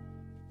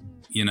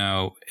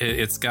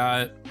 it's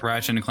got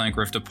Ratchet and Clank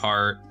Rift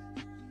Apart,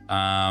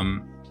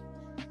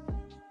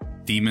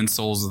 Demon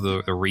Souls,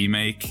 the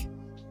remake.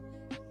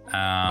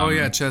 Oh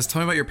yeah, Ches, tell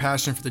me about your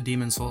passion for the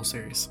Demon Souls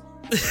series.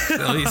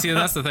 You see,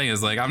 that's the thing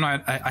is like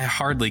I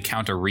hardly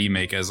count a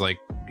remake as like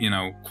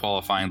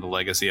qualifying the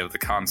legacy of the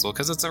console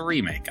because it's a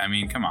remake. I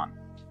mean, come on.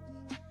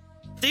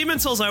 Demon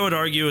Souls, I would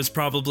argue, is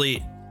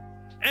probably,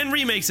 and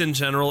remakes in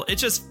general,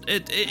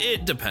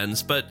 it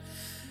depends. But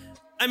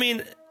I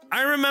mean,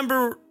 I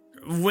remember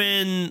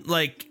when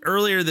like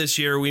earlier this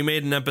year we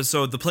made an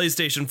episode, the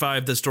PlayStation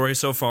 5, the story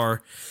so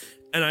far,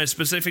 and I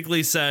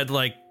specifically said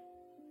like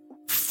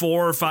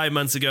 4 or 5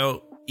 months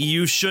ago,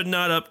 you should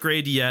not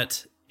upgrade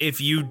yet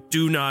if you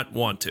do not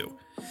want to.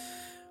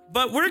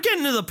 But we're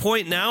getting to the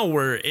point now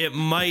where it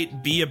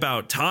might be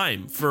about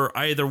time for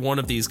either one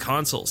of these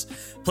consoles.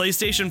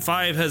 PlayStation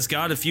 5 has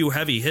got a few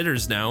heavy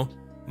hitters now.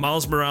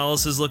 Miles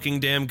Morales is looking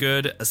damn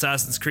good.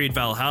 Assassin's Creed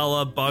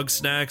Valhalla,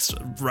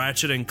 Bugsnax,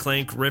 Ratchet and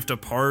Clank Rift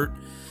Apart.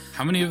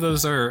 How many of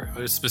those are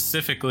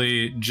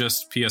specifically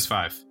just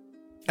PS5?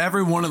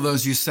 Every one of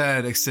those you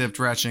said except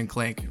Ratchet and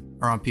Clank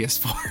are on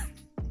PS4.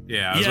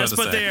 Yeah, yes,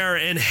 but they are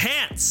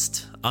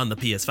enhanced on the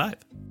PS5.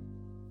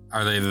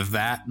 Are they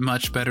that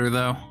much better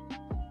though?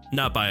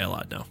 Not by a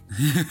lot, no.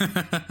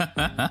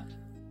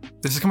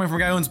 This is coming from a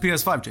guy who owns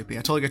PS5, JP. I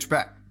totally got your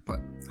back, but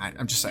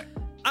I'm just saying.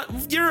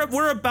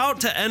 we're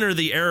about to enter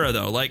the era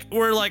though. Like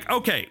we're like,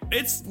 okay,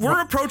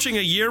 we're approaching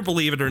a year,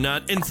 believe it or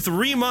not. In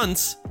 3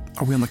 months,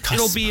 are we on the cusp?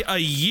 It'll be a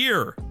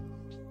year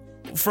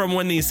from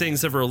when these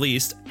things have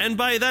released, and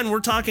by then we're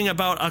talking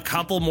about a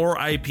couple more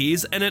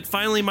IPs, and it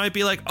finally might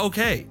be like,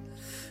 okay,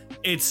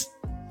 it's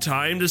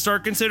time to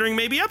start considering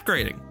maybe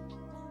upgrading.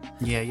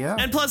 Yeah.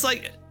 And plus,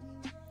 like,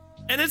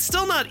 and it's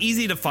still not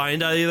easy to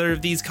find either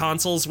of these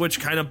consoles, which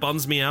kind of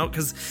bums me out,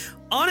 because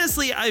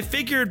honestly, I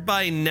figured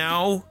by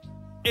now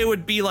it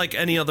would be like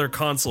any other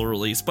console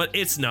release, but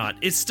it's not.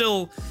 It's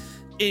still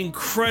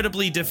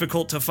incredibly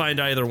difficult to find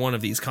either one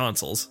of these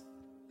consoles.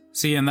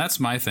 See, and that's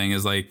my thing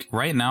is like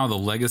right now the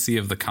legacy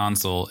of the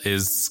console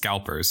is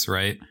scalpers,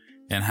 right?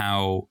 And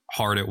how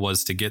hard it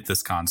was to get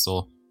this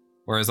console.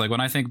 Whereas like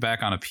when I think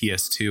back on a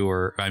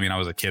PS2 I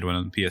was a kid when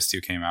the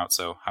PS2 came out,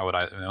 so how would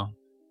I know?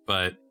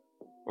 But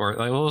or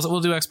like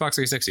we'll do Xbox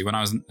 360 when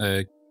I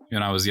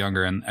was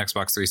younger and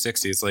Xbox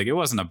 360, it's like it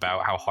wasn't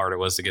about how hard it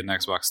was to get an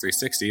Xbox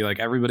 360. Like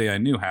everybody I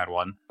knew had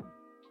one.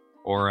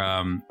 Or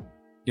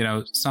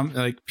some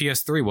like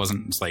PS3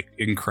 wasn't like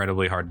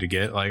incredibly hard to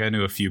get. Like I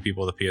knew a few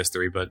people with a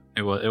PS3, but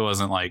it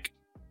wasn't like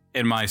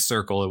in my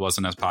circle. It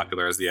wasn't as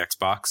popular as the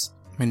Xbox.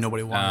 I mean,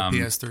 nobody wanted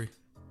a PS3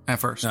 at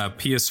first.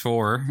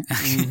 PS4.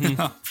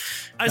 Mm-hmm.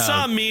 I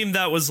saw a meme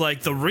that was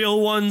like the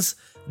real ones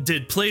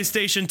did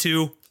PlayStation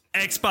 2,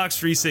 Xbox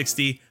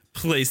 360,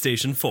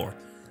 PlayStation 4.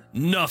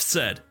 Enough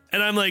said.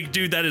 And I'm like,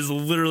 dude, that is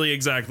literally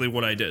exactly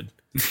what I did.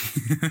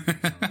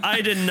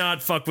 I did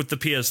not fuck with the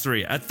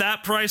PS3 at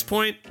that price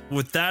point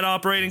with that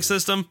operating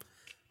system.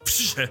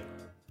 The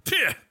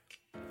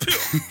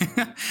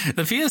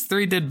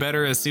PS3 did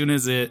better as soon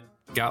as it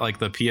got like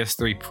the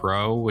PS3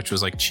 Pro, which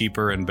was like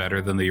cheaper and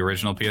better than the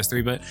original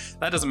PS3. But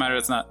that doesn't matter.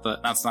 That's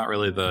not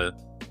really the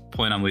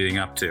point I'm leading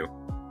up to.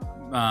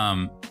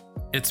 Honestly,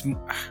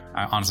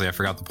 I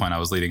forgot the point I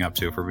was leading up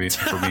to for being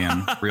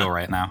real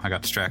right now. I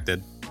got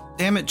distracted.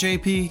 Damn it,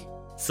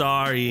 JP.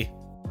 Sorry.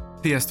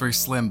 PS3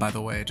 Slim, by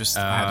the way. Just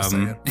I had to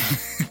say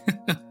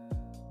it.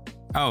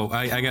 Oh,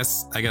 I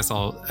guess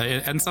I'll.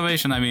 In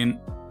summation, I mean,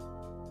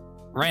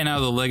 right now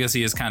the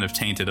legacy is kind of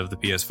tainted of the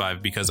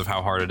PS5 because of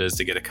how hard it is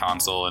to get a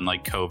console and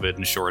like COVID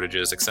and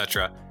shortages,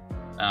 etc.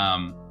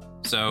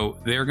 So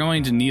they're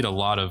going to need a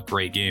lot of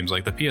great games.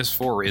 Like the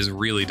PS4 is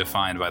really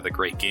defined by the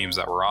great games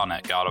that were on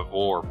it: God of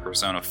War,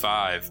 Persona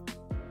 5,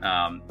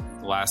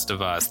 Last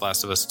of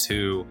Us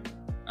 2,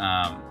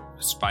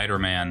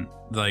 Spider-Man.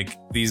 Like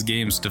these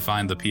games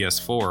define the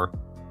PS4,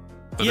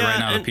 but right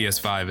now the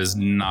PS5 is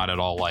not at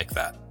all like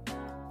that.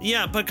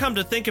 Yeah, but come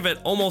to think of it,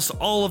 almost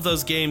all of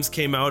those games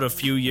came out a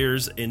few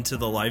years into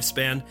the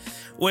lifespan,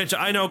 which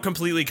I know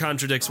completely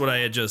contradicts what I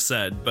had just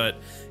said, but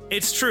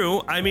it's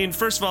true. I mean,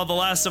 first of all, The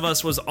Last of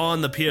Us was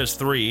on the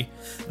PS3.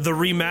 The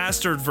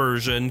remastered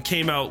version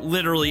came out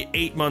literally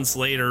 8 months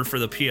later for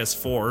the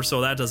PS4,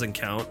 so that doesn't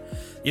count.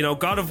 You know,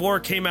 God of War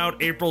came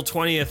out April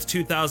 20th,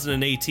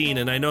 2018,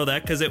 and I know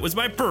that because it was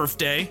my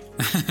birthday.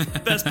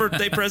 Best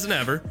birthday present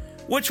ever.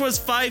 Which was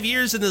 5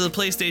 years into the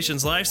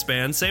PlayStation's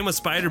lifespan. Same with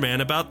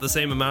Spider-Man, about the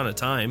same amount of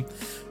time.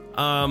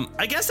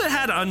 I guess it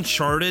had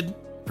Uncharted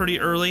pretty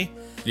early.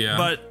 Yeah.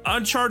 But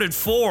Uncharted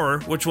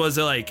 4, which was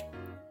like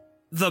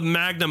the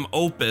magnum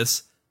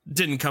opus,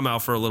 didn't come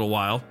out for a little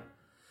while.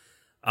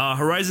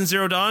 Horizon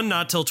Zero Dawn,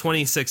 not till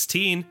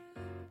 2016.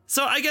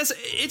 So I guess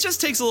it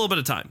just takes a little bit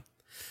of time.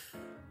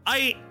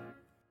 I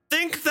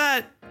think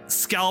that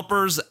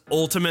scalpers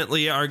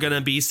ultimately are going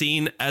to be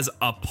seen as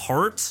a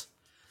part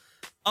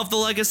of the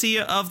legacy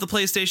of the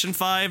PlayStation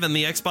 5 and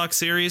the Xbox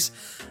Series,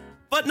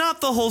 but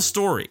not the whole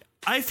story.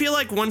 I feel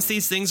like once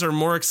these things are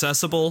more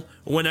accessible,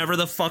 whenever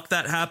the fuck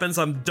that happens,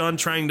 I'm done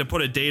trying to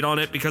put a date on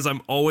it because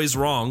I'm always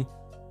wrong.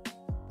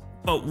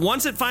 But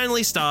once it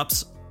finally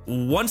stops,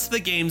 once the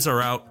games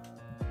are out,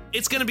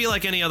 it's going to be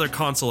like any other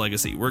console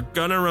legacy. We're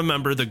going to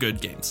remember the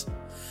good games.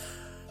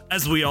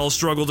 As we all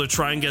struggle to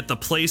try and get the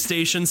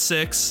PlayStation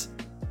 6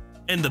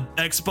 and the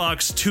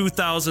Xbox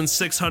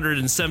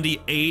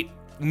 2,678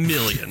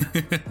 million.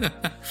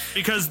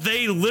 Because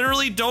they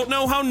literally don't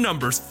know how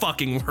numbers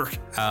fucking work.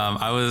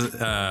 I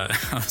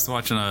was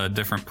watching a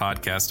different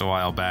podcast a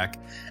while back,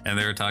 and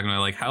they were talking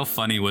about like how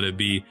funny would it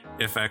be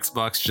if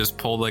Xbox just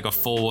pulled like a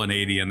full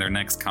 180 and their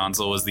next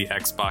console was the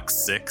Xbox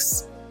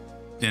 6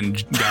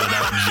 and got it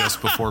out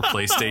just before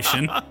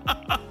PlayStation.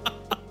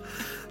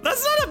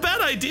 That's not a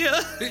bad idea.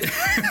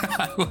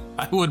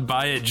 I would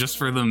buy it just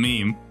for the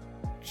meme.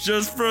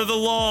 Just for the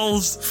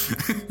lols.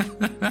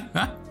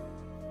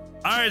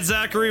 All right,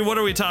 Zachary, what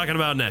are we talking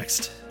about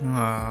next?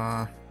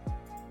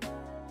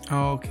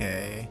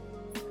 Okay.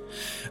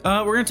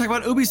 We're going to talk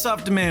about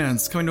Ubisoft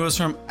demands coming to us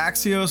from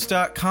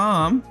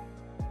Axios.com.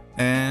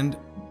 And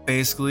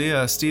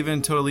basically,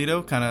 Steven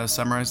Totolito kind of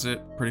summarized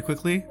it pretty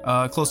quickly.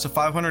 Close to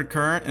 500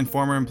 current and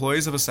former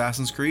employees of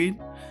Assassin's Creed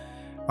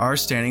are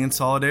standing in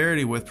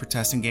solidarity with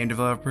protesting game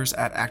developers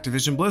at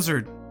Activision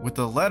Blizzard with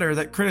a letter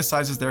that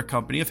criticizes their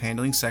company of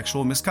handling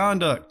sexual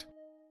misconduct.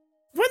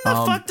 When the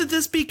fuck did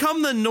this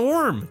become the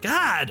norm?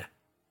 God.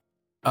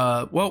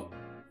 Well,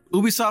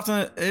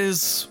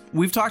 Ubisoft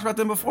we've talked about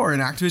them before, and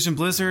Activision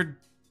Blizzard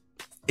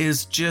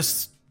is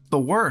just the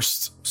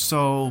worst.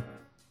 So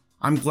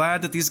I'm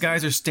glad that these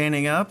guys are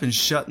standing up and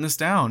shutting this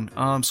down.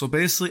 So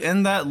basically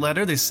in that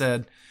letter, they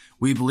said,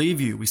 we believe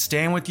you, we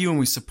stand with you, and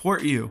we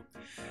support you.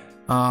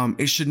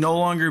 It should no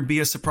longer be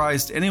a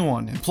surprise to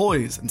anyone,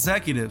 employees,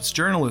 executives,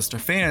 journalists, or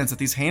fans that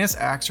these heinous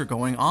acts are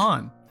going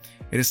on.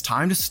 It is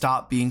time to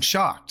stop being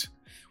shocked.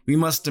 We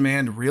must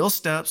demand real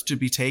steps to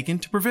be taken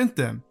to prevent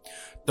them.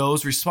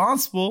 Those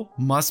responsible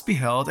must be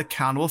held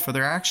accountable for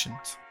their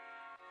actions.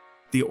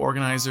 The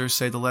organizers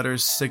say the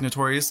letter's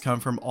signatories come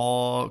from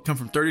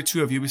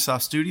 32 of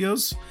Ubisoft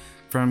studios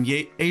from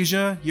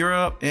Asia,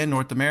 Europe, and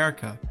North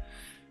America.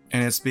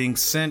 And it's being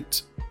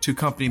sent to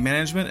company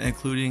management,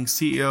 including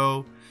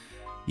CEO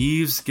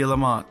Yves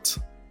Guillemot.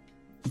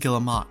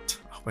 I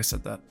hope I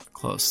said that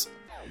close.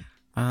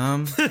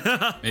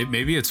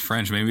 Maybe it's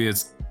French. Maybe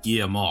it's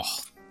Guillemot.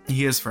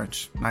 He is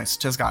French. Nice.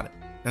 Just got it.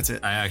 That's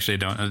it. I actually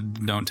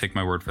don't take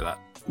my word for that.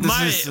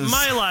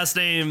 My last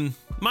name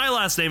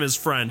is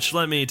French.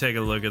 Let me take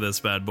a look at this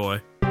bad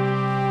boy.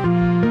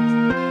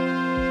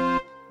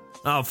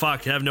 Oh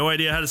fuck, I have no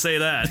idea how to say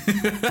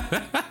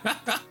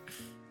that.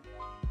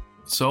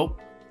 So,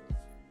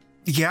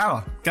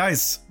 yeah,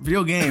 guys,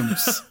 video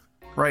games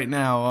right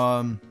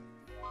now,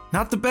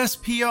 not the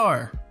best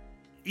PR.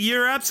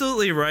 You're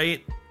absolutely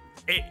right.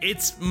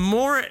 It's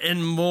more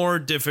and more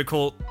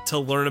difficult to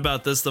learn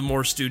about this the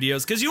more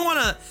studios, because you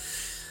want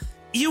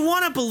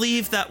to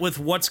believe that with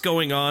what's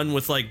going on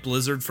with like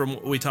Blizzard from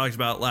what we talked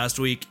about last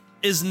week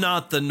is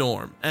not the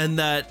norm, and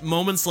that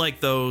moments like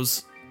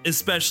those,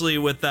 especially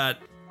with that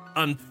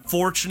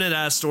unfortunate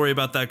ass story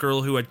about that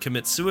girl who had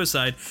commit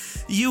suicide,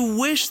 you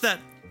wish that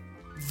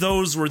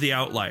those were the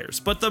outliers.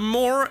 But the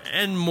more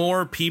and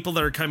more people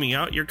that are coming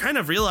out, you're kind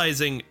of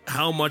realizing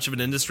how much of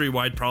an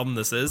industry-wide problem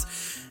this is.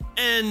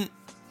 And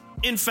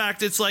in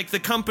fact, it's like the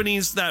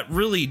companies that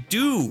really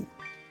do,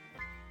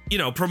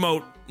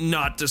 promote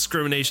not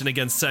discrimination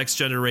against sex,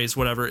 gender, race,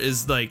 whatever,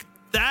 is like,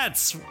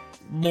 that's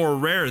more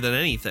rare than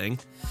anything.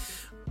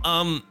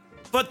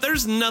 But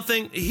there's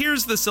nothing,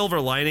 here's the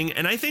silver lining,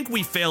 and I think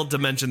we failed to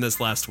mention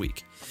this last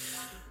week.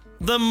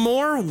 The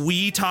more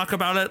we talk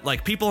about it,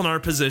 like people in our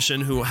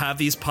position who have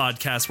these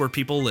podcasts where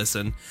people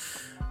listen,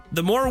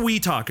 the more we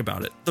talk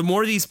about it, the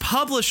more these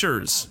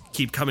publishers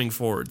keep coming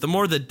forward, the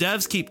more the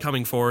devs keep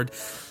coming forward,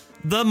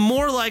 the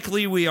more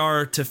likely we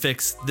are to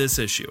fix this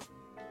issue.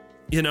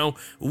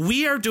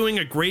 We are doing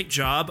a great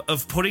job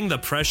of putting the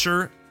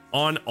pressure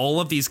on all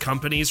of these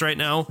companies right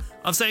now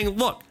of saying,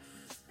 look,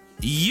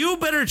 you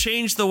better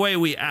change the way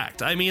we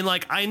act. I mean,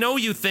 like, I know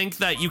you think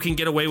that you can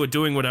get away with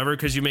doing whatever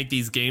because you make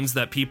these games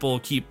that people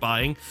keep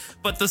buying,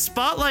 but the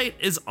spotlight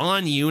is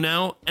on you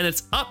now, and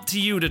it's up to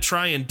you to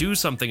try and do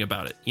something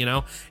about it,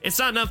 It's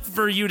not enough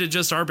for you to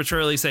just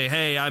arbitrarily say,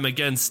 hey, I'm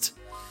against,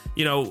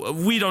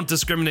 we don't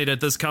discriminate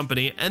at this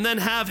company, and then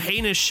have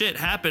heinous shit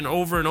happen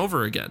over and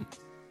over again.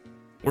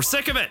 We're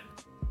sick of it.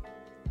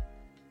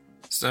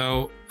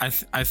 So I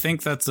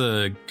think that's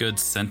a good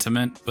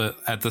sentiment, but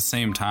at the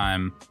same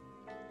time,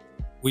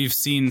 we've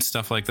seen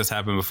stuff like this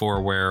happen before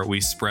where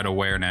we spread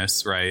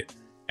awareness, right?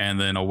 And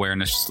then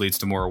awareness just leads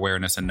to more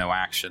awareness and no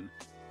action.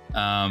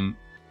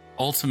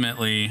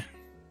 Ultimately,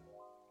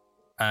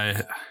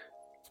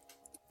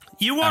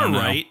 you are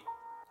right.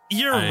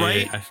 You're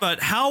right.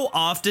 But how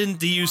often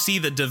do you see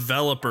the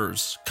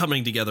developers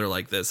coming together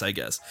like this, I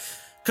guess?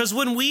 Because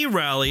when we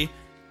rally,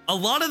 a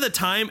lot of the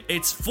time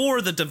it's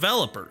for the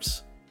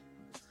developers,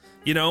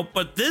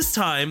 but this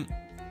time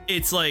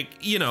it's like,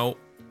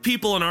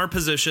 people in our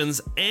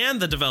positions and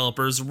the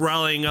developers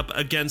rallying up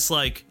against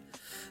like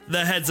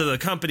the heads of the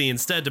company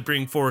instead to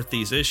bring forth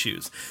these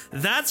issues.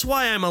 That's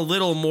why I'm a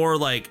little more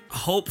like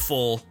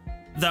hopeful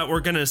that we're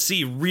going to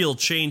see real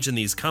change in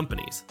these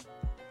companies,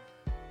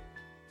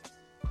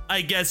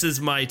 I guess, is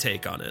my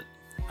take on it.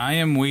 I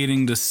am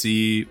waiting to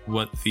see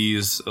what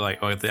these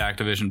what the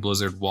Activision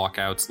Blizzard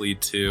walkouts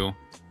lead to.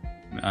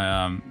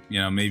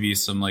 Maybe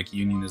some like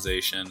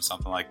unionization,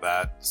 something like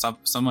that.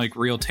 Some like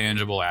real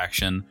tangible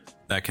action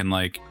that can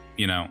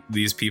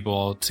these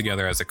people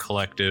together as a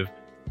collective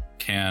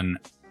can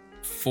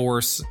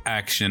force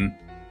action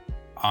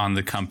on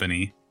the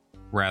company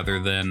rather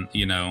than,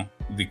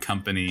 the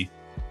company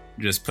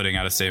just putting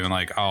out a statement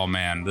like, oh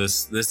man,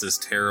 this is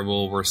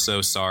terrible. We're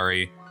so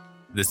sorry.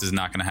 This is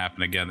not going to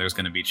happen again. There's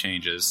going to be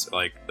changes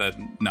like that.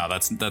 No,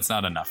 that's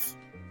not enough.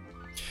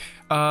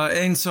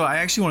 And so I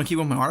actually want to keep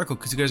on my article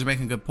because you guys are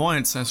making good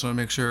points. I just want to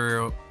make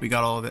sure we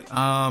got all of it.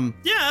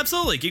 Yeah,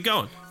 absolutely. Keep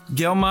going.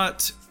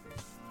 Guillemot,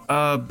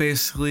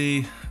 this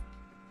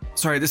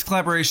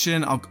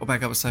collaboration, I'll go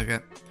back up a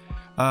second.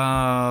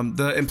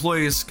 The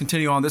employees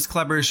continue on. This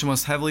collaboration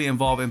must heavily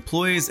involve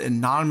employees in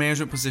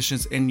non-management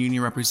positions and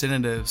union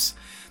representatives.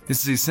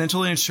 This is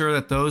essential to ensure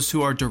that those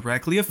who are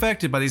directly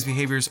affected by these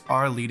behaviors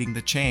are leading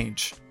the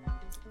change.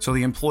 So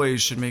the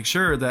employees should make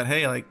sure that,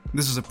 hey, like,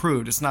 this is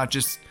approved. It's not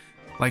just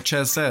like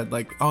Ches said,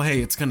 like, oh,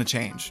 hey, it's going to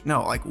change.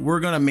 No, like, we're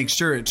going to make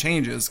sure it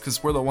changes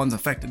because we're the ones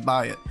affected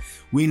by it.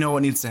 We know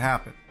what needs to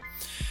happen.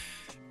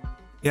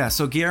 Yeah,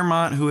 so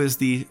Guillemot, who is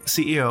the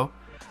CEO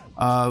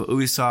of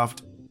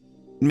Ubisoft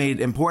made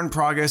important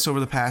progress over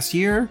the past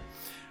year.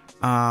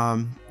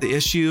 The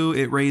issue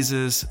it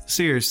raises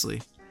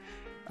seriously.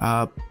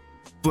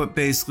 But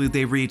basically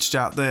they reached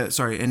out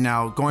and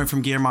now going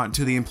from Guillemot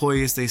to the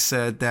employees, they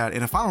said that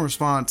in a final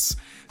response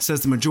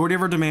says the majority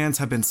of our demands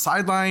have been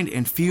sidelined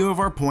and few of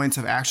our points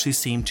have actually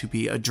seemed to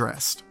be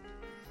addressed.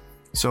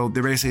 So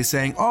they're basically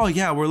saying, oh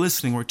yeah, we're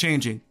listening, we're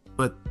changing.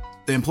 But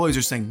the employees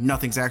are saying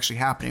nothing's actually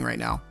happening right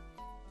now.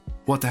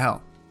 What the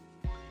hell?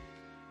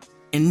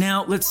 And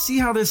now let's see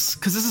how this,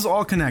 because this is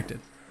all connected.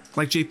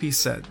 Like JP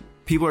said,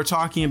 people are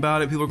talking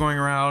about it, people are going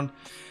around.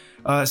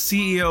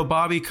 CEO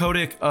Bobby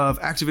Kotick of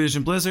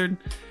Activision Blizzard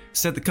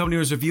said the company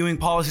was reviewing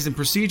policies and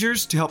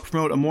procedures to help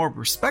promote a more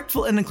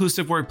respectful and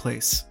inclusive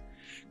workplace.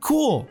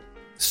 Cool.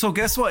 So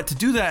guess what? To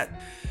do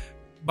that,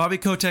 Bobby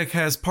Kotick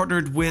has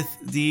partnered with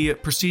the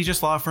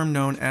prestigious law firm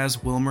known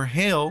as Wilmer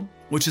Hale,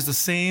 which is the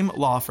same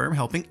law firm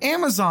helping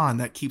Amazon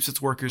that keeps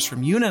its workers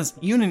from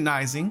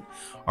unionizing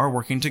are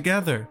working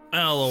together.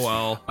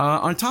 LOL.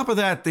 On top of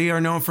that, they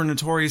are known for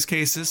notorious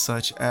cases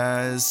such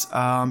as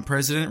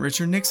President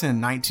Richard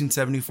Nixon,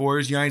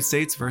 1974's United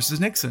States versus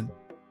Nixon.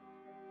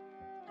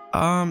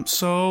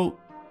 So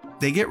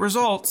they get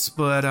results,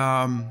 but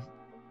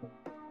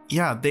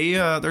yeah,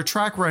 their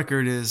track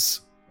record is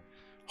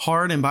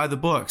hard and by the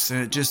books,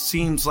 and it just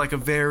seems like a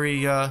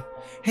very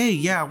hey,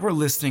 yeah, we're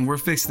listening, we're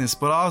fixing this,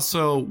 but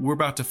also we're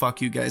about to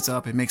fuck you guys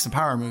up and make some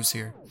power moves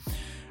here.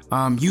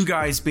 You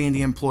guys being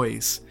the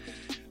employees.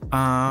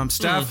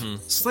 Staff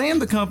slammed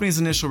the company's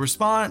initial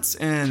response,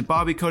 and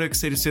Bobby Kotick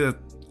said that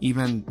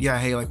even, yeah,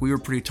 hey, like we were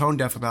pretty tone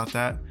deaf about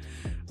that.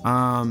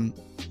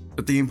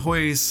 But the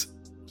employees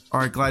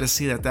are glad to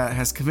see that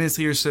has convinced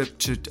leadership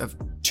to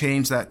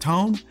change that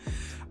tone.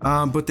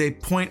 But they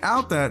point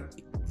out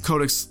that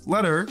Kotick's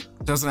letter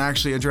doesn't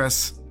actually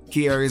address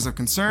key areas of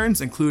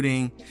concerns,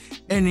 including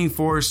ending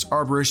forced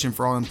arbitration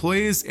for all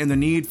employees and the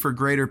need for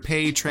greater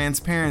pay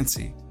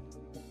transparency.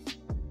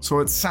 So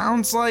it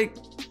sounds like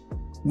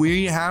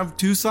we have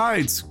two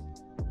sides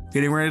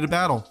getting ready to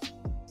battle.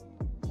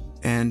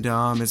 And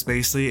it's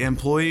basically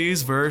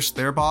employees versus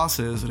their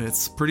bosses. And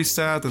it's pretty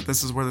sad that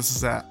this is where this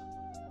is at.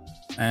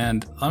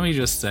 And let me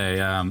just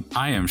say,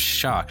 I am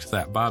shocked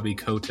that Bobby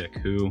Kotick,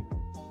 who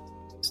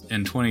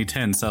in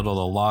 2010 settled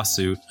a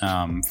lawsuit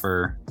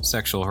for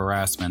sexual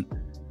harassment,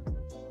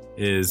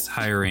 is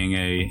hiring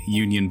a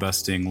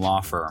union-busting law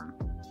firm.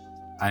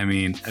 I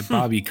mean,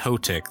 Bobby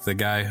Kotick, the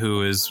guy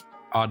who is,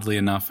 oddly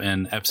enough,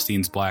 in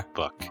Epstein's Black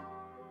Book.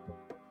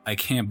 I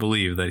can't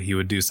believe that he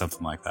would do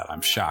something like that.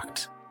 I'm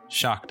shocked.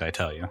 Shocked, I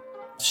tell you.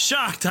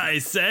 Shocked, I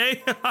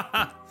say.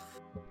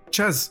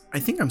 Ches, I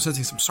think I'm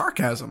sensing some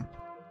sarcasm.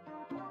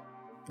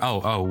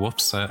 Oh,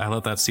 whoops. I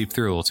let that seep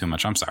through a little too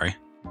much. I'm sorry.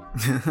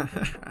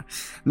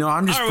 No,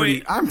 I'm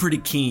pretty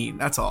keen.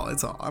 That's all.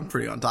 I'm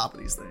pretty on top of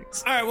these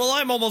things. All right, well,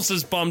 I'm almost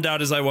as bummed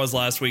out as I was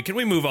last week. Can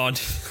we move on?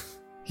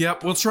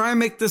 Yep, we'll try and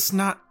make this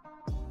not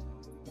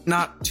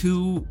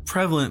too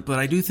prevalent, but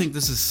I do think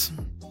this is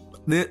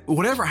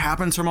whatever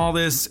happens from all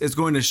this is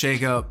going to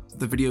shake up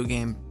the video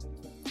game.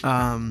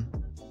 I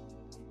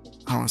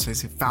don't want to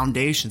say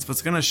foundations, but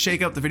it's going to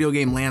shake up the video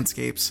game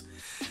landscapes.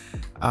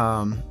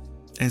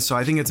 And so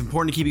I think it's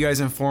important to keep you guys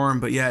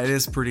informed, but yeah, it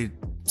is pretty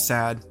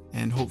sad,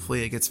 and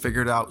hopefully it gets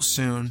figured out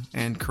soon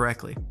and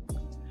correctly.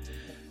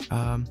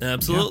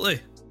 Absolutely.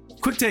 Yeah.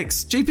 Quick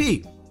takes.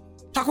 JP,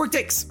 talk quick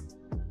takes.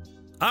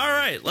 All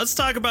right, let's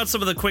talk about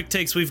some of the quick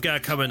takes we've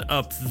got coming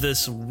up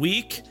this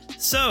week.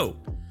 So,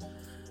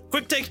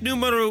 quick take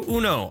numero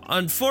uno.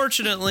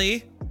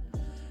 Unfortunately,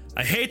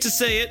 I hate to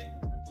say it,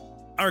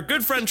 our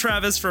good friend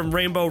Travis from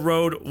Rainbow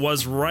Road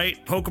was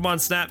right. Pokemon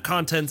Snap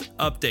content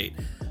update.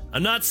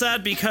 I'm not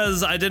sad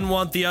because I didn't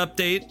want the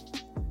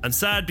update. I'm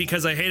sad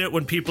because I hate it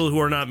when people who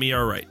are not me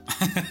are right.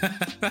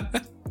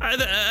 I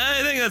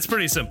think that's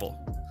pretty simple.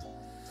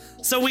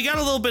 So we got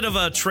a little bit of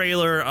a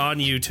trailer on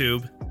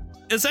YouTube.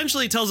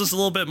 Essentially tells us a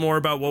little bit more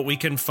about what we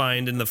can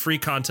find in the free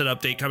content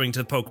update coming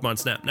to Pokemon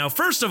Snap. Now,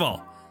 first of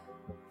all,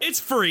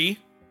 it's free,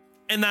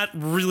 and that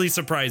really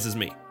surprises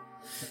me.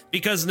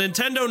 Because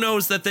Nintendo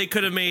knows that they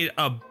could have made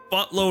a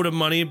buttload of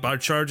money by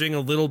charging a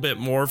little bit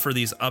more for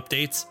these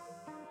updates,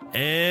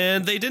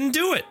 and they didn't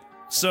do it.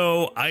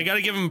 So I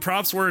gotta give them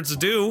props where it's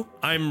due.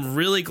 I'm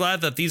really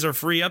glad that these are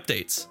free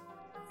updates.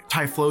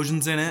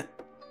 Typhlosion's in it.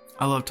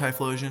 I love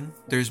Typhlosion.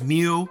 There's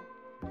Mew,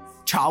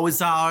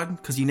 Charizard,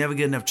 because you never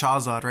get enough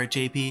Charizard, right,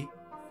 JP?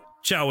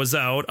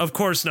 Charizard, of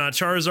course not.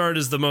 Charizard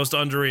is the most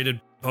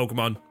underrated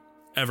Pokemon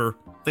ever.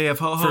 They have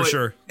for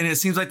sure, and it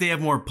seems like they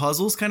have more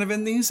puzzles kind of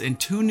in these in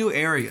 2 new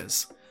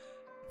areas.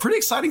 Pretty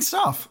exciting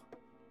stuff.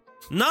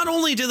 Not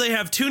only do they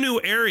have 2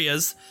 new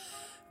areas,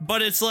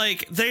 but it's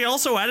like they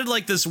also added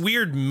like this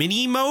weird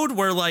mini mode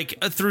where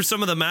like through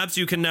some of the maps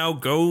you can now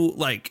go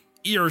like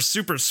you're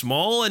super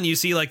small and you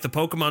see like the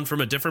Pokemon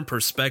from a different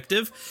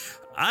perspective.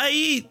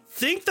 I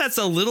think that's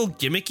a little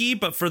gimmicky,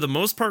 but for the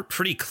most part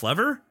pretty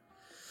clever.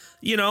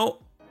 You know,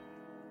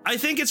 I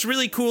think it's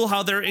really cool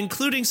how they're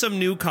including some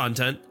new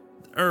content,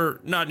 or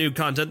not new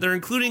content, they're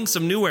including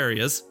some new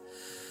areas.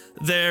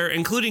 They're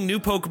including new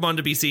Pokemon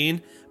to be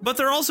seen, but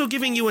they're also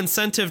giving you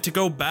incentive to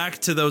go back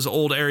to those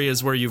old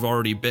areas where you've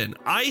already been.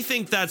 I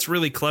think that's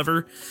really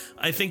clever.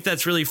 I think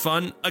that's really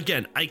fun.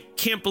 Again, I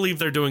can't believe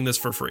they're doing this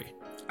for free.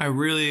 I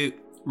really,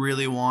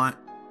 really want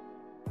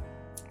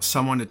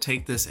someone to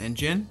take this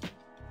engine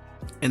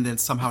and then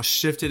somehow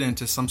shift it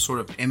into some sort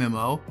of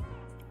MMO.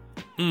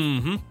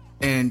 Mm-hmm.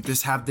 And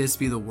just have this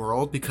be the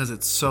world, because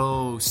it's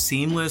so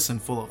seamless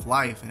and full of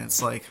life. And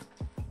it's like,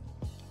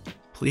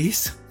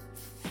 please?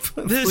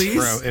 Please?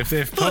 Bro, if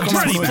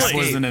Pokemon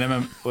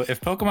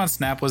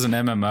Snap was an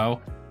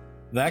MMO,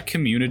 that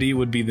community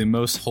would be the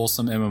most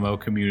wholesome MMO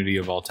community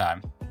of all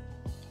time.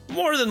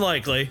 More than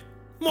likely.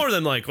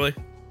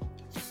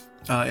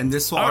 And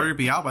this will already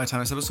be out by the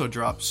time this episode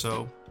drops,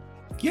 so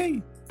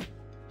yay.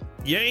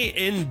 Yay,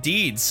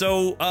 indeed.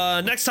 So,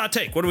 next hot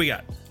take. What do we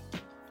got?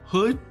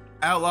 Hood,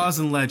 Outlaws,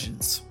 and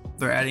Legends.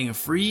 They're adding a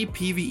free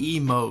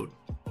PvE mode.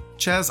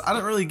 Chaz, I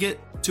don't really get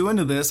too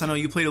into this. I know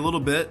you played a little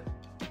bit.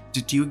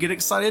 Did you get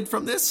excited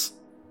from this?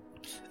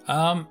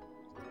 I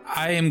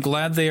am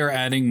glad they are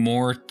adding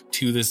more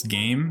to this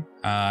game.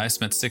 I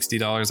spent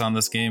 $60 on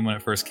this game when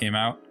it first came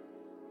out,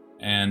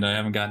 and I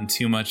haven't gotten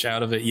too much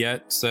out of it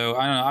yet. So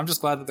I don't know. I'm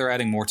just glad that they're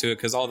adding more to it,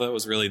 because all that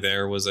was really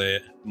there was a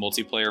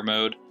multiplayer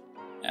mode.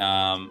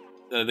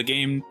 The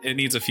game, it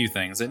needs a few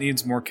things. It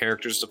needs more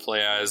characters to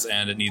play as,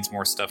 and it needs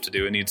more stuff to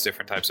do. It needs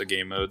different types of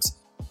game modes.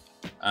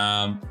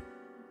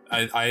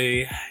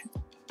 I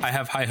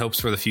have high hopes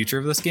for the future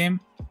of this game.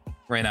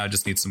 Right now, it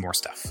just needs some more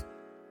stuff.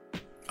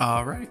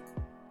 All right.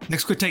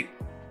 Next quick take.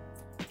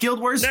 Guild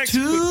Wars Next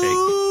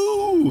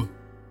 2.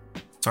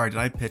 Sorry, did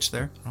I pitch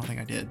there? I don't think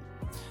I did.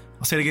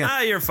 I'll say it again.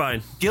 You're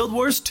fine. Guild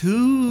Wars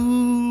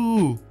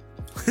 2.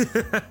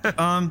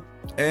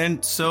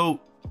 And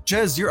so,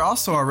 Jez, you're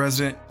also our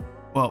resident.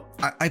 Well,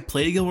 I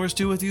played Guild Wars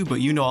 2 with you,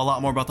 but you know a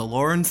lot more about the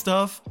lore and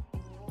stuff.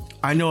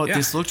 I know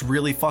this looked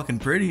really fucking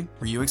pretty.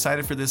 Were you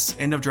excited for this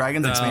End of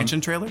Dragons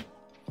expansion trailer?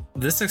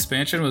 This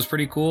expansion was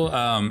pretty cool.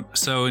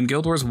 So in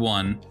Guild Wars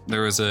 1,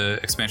 there was an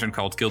expansion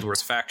called Guild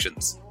Wars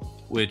Factions,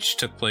 which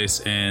took place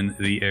in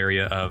the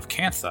area of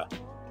Cantha.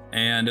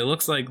 And it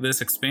looks like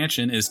this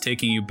expansion is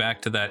taking you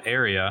back to that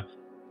area,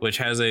 which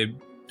has a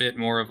bit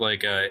more of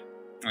like an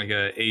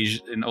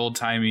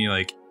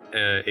old-timey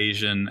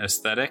Asian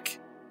aesthetic.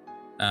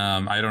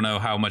 I don't know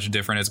how much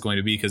different it's going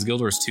to be, because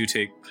Guild Wars 2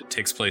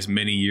 takes place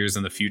many years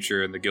in the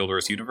future in the Guild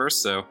Wars universe.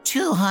 So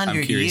 200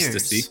 I'm curious years to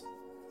see.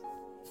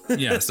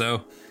 Yeah,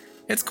 so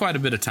it's quite a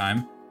bit of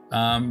time,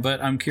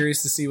 but I'm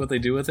curious to see what they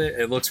do with it.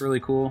 It looks really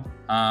cool.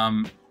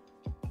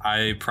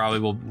 I probably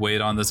will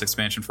wait on this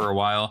expansion for a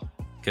while,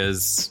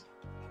 because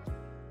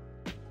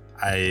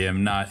I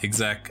am not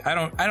exact. I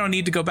don't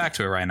need to go back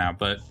to it right now,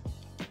 but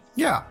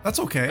yeah, that's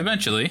okay.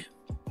 Eventually.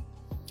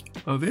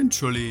 All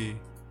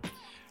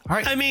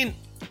right. I mean,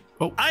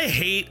 I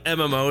hate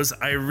MMOs.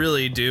 I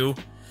really do.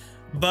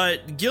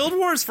 But Guild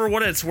Wars, for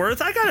what it's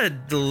worth, I got a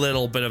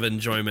little bit of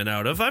enjoyment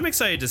out of. I'm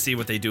excited to see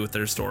what they do with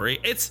their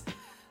story.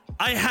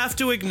 I have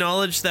to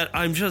acknowledge that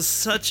I'm just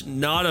such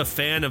not a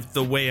fan of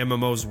the way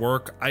MMOs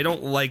work. I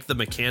don't like the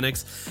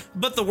mechanics,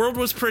 but the world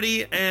was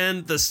pretty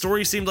and the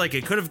story seemed like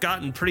it could have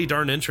gotten pretty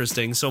darn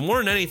interesting. So more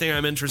than anything,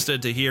 I'm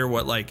interested to hear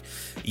what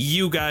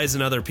you guys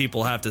and other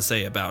people have to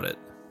say about it.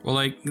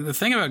 Well, the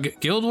thing about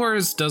Guild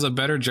Wars does a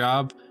better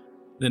job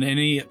than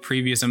any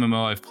previous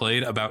MMO I've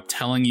played about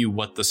telling you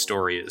what the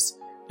story is.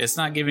 It's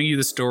not giving you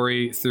the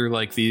story through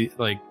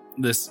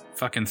this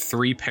fucking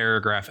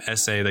 3-paragraph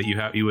essay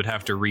that you would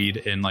have to read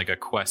in a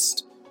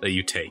quest that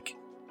you take.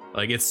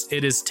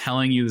 It is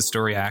telling you the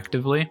story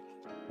actively,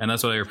 and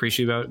that's what I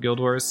appreciate about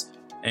Guild Wars.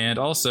 And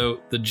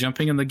also, the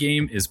jumping in the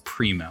game is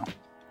primo.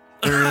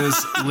 There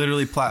is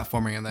literally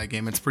platforming in that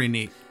game. It's pretty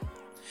neat.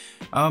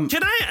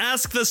 Can I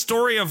ask the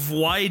story of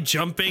why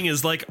jumping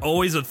is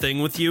always a thing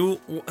with you?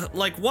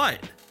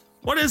 What?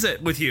 What is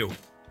it with you?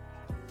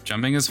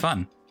 Jumping is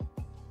fun.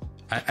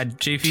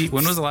 JP,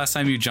 when was the last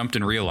time you jumped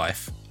in real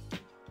life?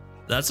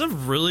 That's a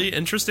really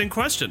interesting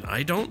question.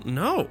 I don't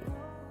know.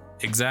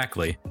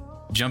 Exactly.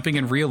 Jumping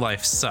in real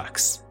life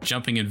sucks.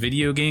 Jumping in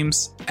video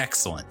games,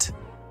 excellent.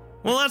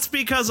 Well, that's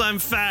because I'm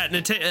fat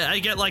and I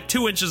get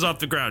 2 inches off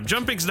the ground.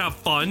 Jumping's not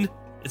fun.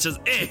 It's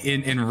just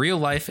In real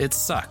life, it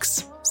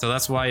sucks. So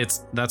that's why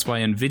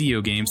in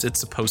video games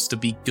it's supposed to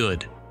be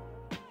good.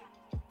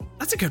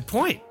 That's a good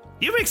point.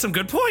 You make some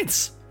good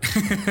points.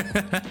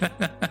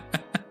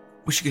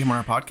 We should get him on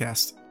our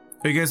podcast.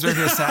 Are you guys ready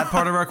for the sad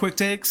part of our quick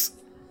takes?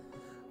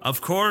 Of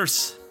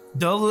course.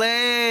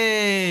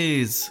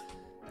 Delays.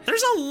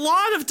 There's a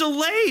lot of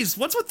delays.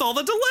 What's with all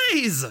the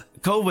delays?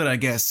 COVID, I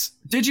guess.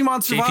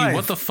 Digimon Survive. JP,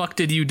 what the fuck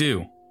did you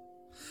do?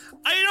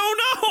 I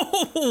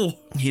don't know.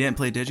 He didn't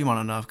play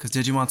Digimon enough, because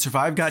Digimon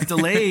Survive got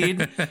delayed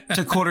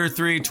to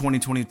Q3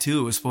 2022.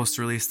 It was supposed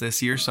to release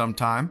this year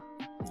sometime.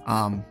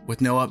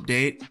 With no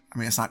update. I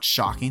mean, it's not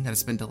shocking that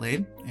it's been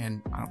delayed,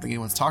 and I don't think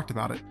anyone's talked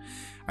about it.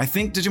 I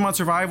think Digimon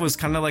Survive was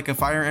kind of like a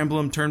Fire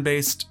Emblem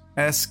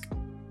turn-based-esque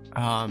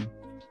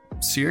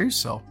series,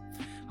 so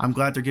I'm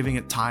glad they're giving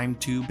it time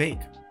to bake.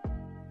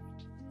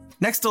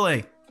 Next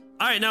delay.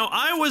 All right, now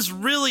I was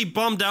really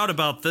bummed out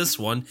about this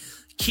one.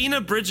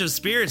 Kena Bridge of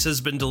Spirits has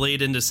been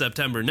delayed into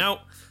September.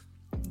 Now,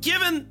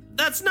 given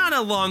that's not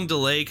a long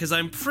delay, because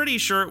I'm pretty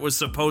sure it was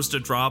supposed to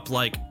drop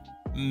like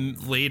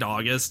late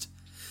August.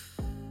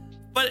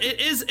 But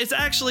it's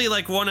actually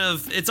like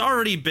it's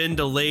already been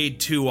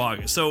delayed to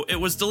August. So it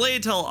was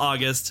delayed till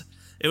August.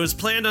 It was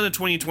planned on a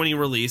 2020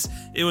 release.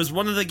 It was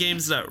one of the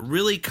games that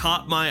really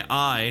caught my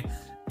eye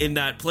in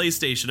that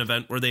PlayStation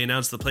event where they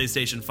announced the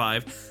PlayStation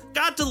 5.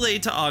 Got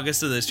delayed to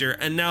August of this year,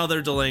 and now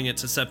they're delaying it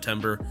to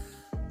September.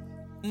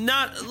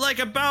 Not like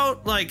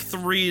about like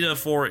 3 to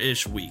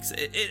 4-ish weeks.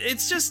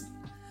 It's just,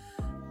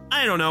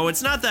 I don't know.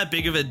 It's not that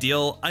big of a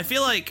deal. I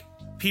feel like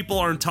people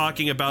aren't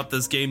talking about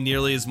this game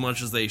nearly as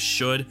much as they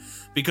should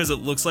because it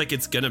looks like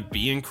it's gonna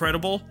be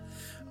incredible.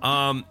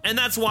 And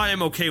that's why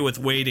I'm okay with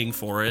waiting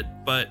for it.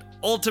 But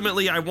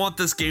ultimately, I want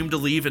this game to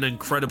leave an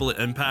incredible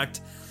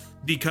impact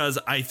because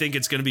I think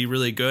it's gonna be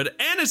really good.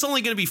 And it's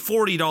only gonna be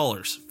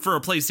 $40 for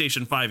a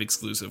PlayStation 5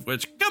 exclusive,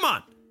 which, come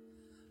on,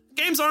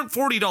 games aren't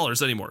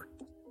 $40 anymore.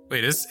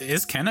 Wait, is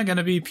Kena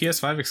gonna be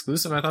PS5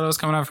 exclusive? I thought it was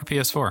coming out for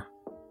PS4.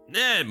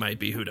 It might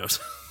be, who knows.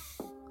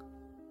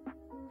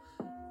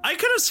 I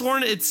could have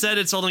sworn it said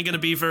it's only gonna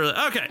be for,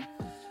 okay.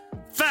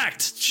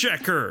 Fact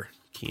checker.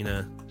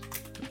 Kena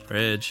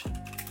Bridge.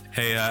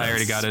 Hey, I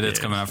already got it. It's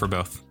coming out for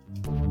both.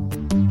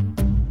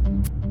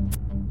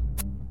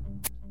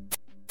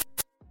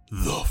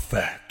 The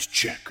fact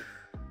checker.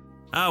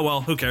 Oh,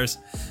 well, who cares?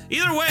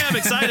 Either way, I'm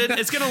excited.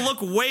 It's going to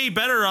look way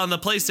better on the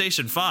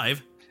PlayStation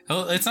 5.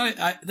 Oh, it's not.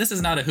 This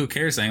is not a who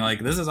cares thing. Like,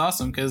 this is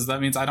awesome because that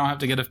means I don't have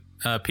to get a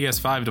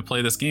PS5 to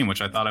play this game,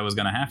 which I thought I was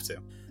going to have to.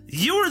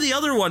 You were the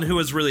other one who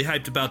was really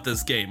hyped about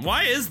this game.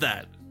 Why is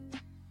that?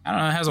 I don't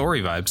know. It has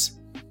Ori vibes.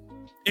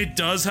 It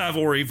does have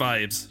Ori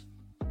vibes.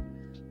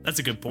 That's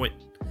a good point.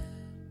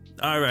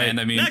 All right. And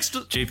I mean, next,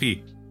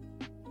 JP.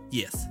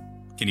 Yes.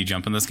 Can you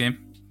jump in this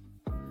game?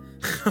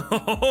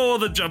 Oh,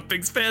 the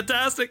jumping's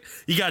fantastic.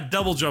 You got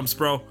double jumps,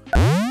 bro.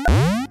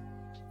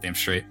 Damn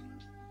straight.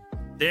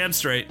 Damn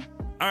straight.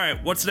 All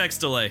right, what's next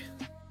delay?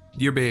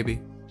 Your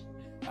baby.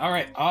 All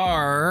right,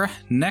 our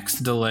next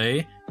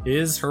delay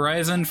is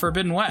Horizon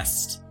Forbidden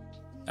West.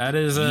 That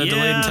is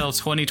delayed until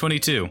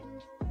 2022.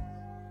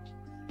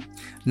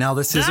 Now,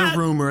 this is a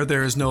rumor.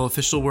 There is no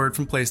official word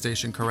from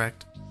PlayStation,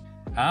 correct?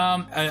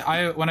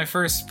 I when I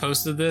first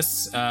posted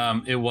this,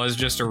 it was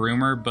just a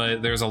rumor,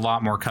 but there's a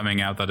lot more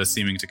coming out that is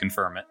seeming to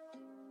confirm it.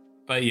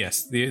 But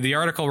yes, the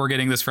article we're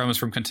getting this from is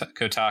from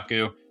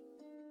Kotaku.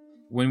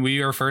 When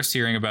we are first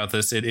hearing about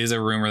this, it is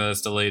a rumor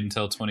that's delayed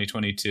until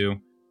 2022.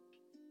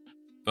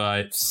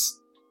 But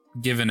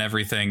given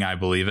everything, I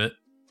believe it.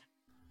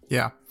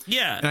 Yeah.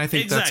 Yeah, and I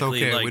think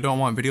exactly, that's okay. We don't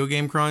want video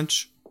game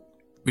crunch.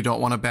 We don't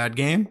want a bad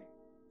game.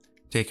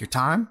 Take your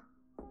time.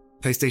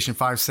 PlayStation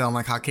 5 selling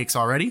like hotcakes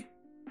already.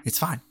 It's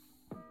fine.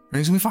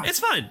 Everything's gonna be fine. It's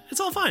fine. It's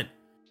all fine.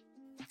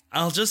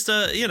 I'll just,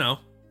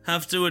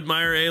 have to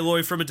admire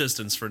Aloy from a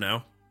distance for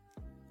now.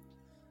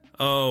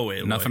 Oh,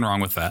 Aloy. Nothing wrong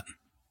with that.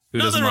 Who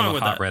Nothing doesn't wrong love a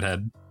with hot that.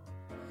 redhead?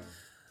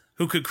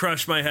 Who could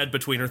crush my head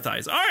between her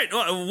thighs? All right,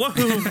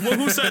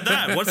 who said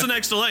that? What's the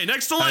next delay?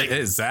 Next delay.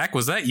 Hey, Zach,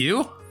 was that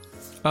you?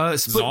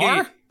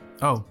 Splitgate.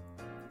 Oh.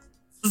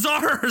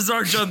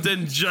 Zar jumped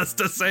in just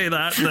to say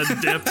that and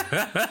then dipped.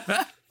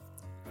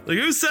 Like,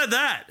 who said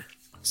that?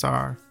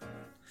 Sorry.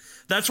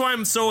 That's why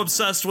I'm so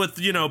obsessed with,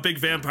 Big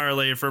Vampire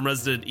Lady from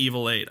Resident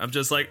Evil 8. I'm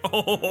just like,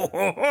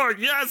 oh,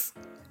 yes.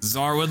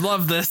 Zar would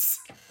love this.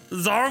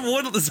 Zar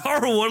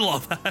would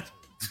love that.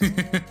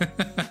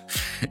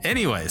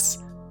 Anyways,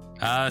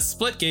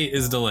 Splitgate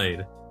is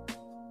delayed.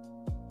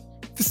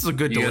 This is a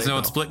good delay. You guys know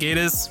what Splitgate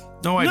is?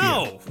 No idea.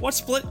 No, what's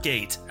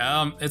Splitgate?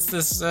 It's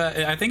this.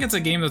 I think it's a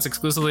game that's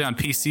exclusively on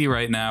PC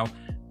right now,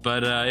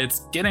 but it's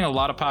getting a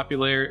lot of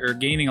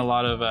gaining a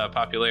lot of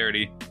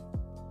popularity.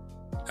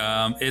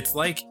 It's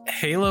like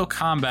Halo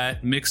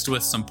combat mixed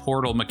with some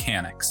Portal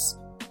mechanics.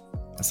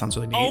 That sounds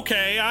really neat.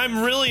 Okay,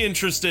 I'm really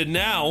interested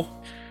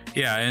now.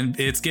 Yeah, and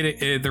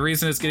the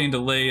reason it's getting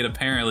delayed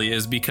apparently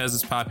is because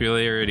its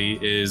popularity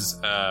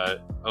is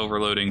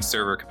overloading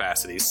server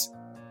capacities.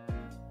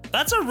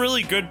 That's a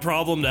really good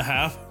problem to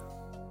have.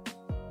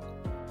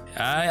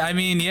 I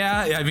mean,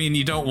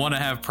 you don't want to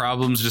have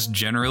problems just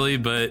generally,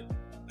 but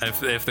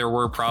if there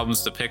were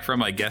problems to pick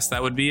from, I guess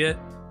that would be it.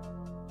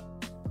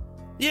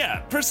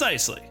 Yeah,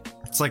 precisely.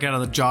 It's like out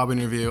of the job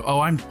interview. Oh,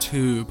 I'm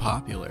too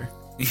popular.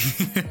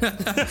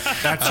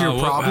 That's your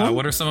problem?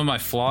 What are some of my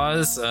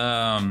flaws?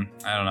 I don't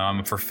know. I'm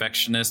a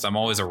perfectionist. I'm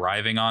always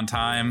arriving on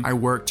time. I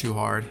work too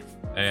hard.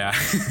 Yeah.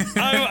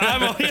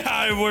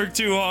 I work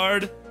too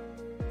hard.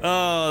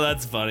 Oh,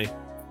 that's funny.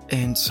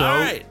 And so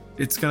right.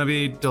 It's going to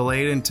be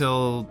delayed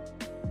until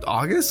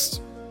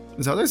August?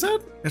 Is that what they said?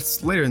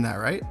 It's later than that,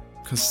 right?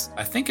 Because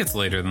I think it's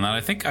later than that.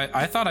 I think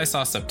I thought I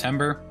saw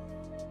September,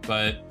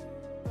 but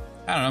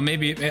I don't know.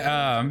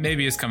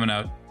 Maybe it's coming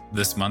out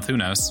this month. Who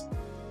knows?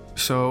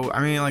 So,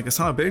 I mean, it's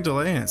not a big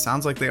delay, and it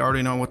sounds like they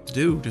already know what to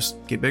do. Just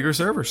get bigger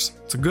servers.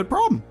 It's a good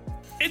problem.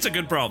 It's a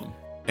good problem.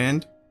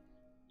 And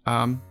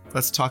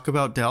let's talk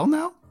about Dell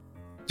now.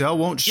 Dell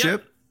won't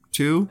ship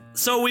 2.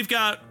 So we've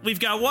got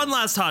one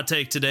last hot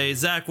take today.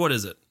 Zach, what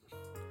is it?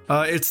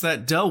 It's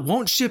that Dell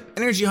won't ship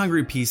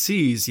energy-hungry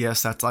PCs,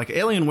 yes, that's like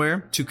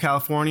Alienware, to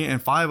California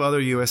and 5 other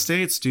US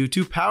states due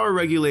to power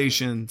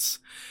regulations.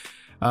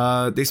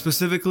 They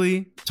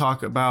specifically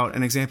talk about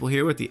an example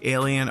here with the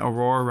Alien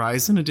Aurora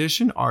Ryzen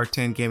Edition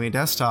R10 gaming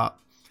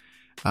desktop.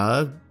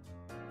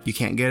 You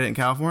can't get it in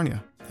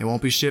California. It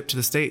won't be shipped to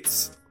the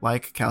states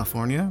like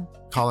California,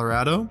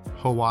 Colorado,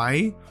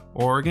 Hawaii,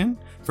 Oregon,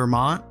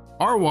 Vermont,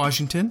 or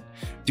Washington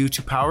due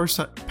to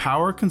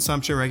power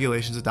consumption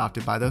regulations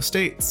adopted by those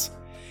states.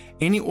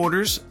 Any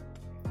orders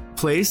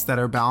placed that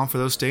are bound for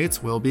those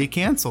states will be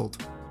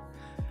canceled.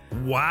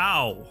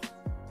 Wow.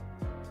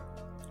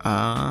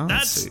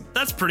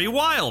 That's pretty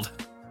wild.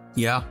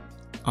 Yeah.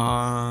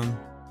 I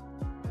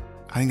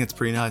think it's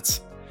pretty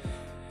nuts.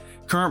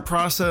 Current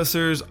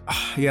processors,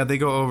 they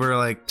go over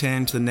like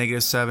 10 to the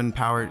 -7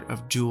 power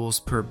of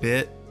joules per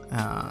bit.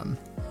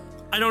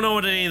 I don't know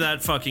what any of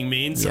that fucking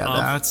means.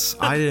 Yeah, that's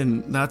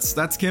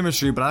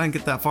chemistry, but I didn't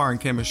get that far in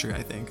chemistry,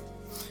 I think.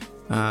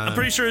 I'm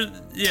pretty sure,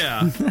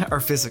 yeah.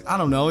 Or physics. I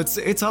don't know.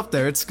 It's up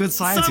there. It's good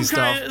sciencey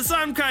stuff.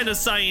 Some kind of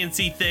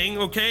sciencey thing,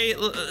 okay?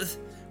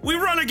 We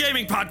run a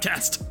gaming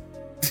podcast.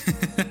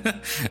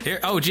 Here,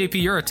 JP,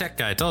 you're a tech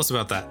guy. Tell us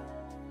about that.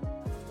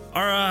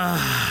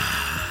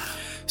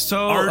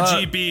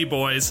 RGB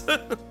boys.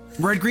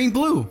 Red, green,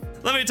 blue.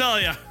 Let me tell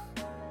you.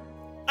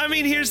 I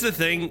mean, here's the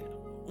thing.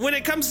 When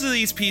it comes to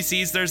these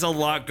PCs, there's a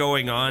lot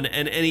going on,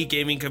 and any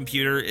gaming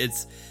computer,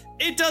 it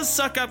does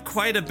suck up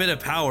quite a bit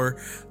of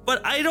power,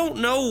 but I don't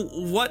know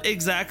what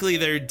exactly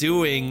they're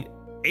doing,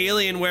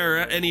 Alienware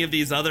or any of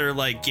these other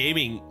like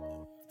gaming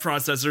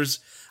processors.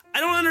 I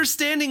don't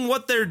understanding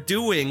what they're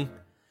doing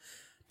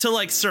to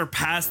like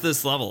surpass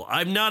this level.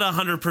 I'm not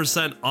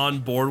 100% on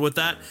board with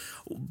that,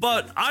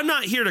 but I'm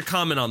not here to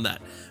comment on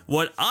that.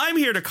 What I'm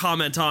here to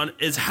comment on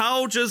is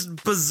how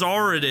just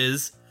bizarre it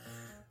is,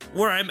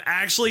 where I'm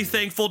actually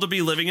thankful to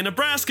be living in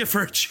Nebraska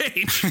for a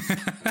change.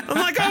 I'm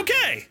like,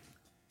 okay,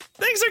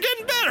 things are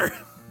getting better.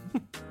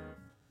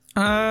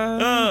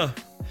 I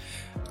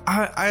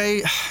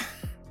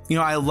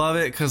love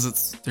it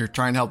because they're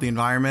trying to help the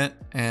environment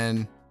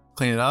and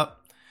clean it up.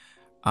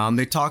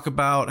 They talk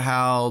about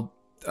how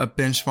a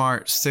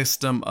benchmark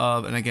system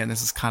of, and again,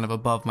 this is kind of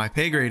above my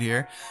pay grade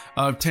here,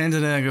 of 10 to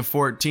the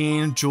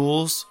 -14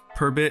 joules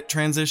per bit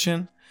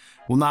transition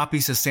will not be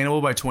sustainable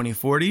by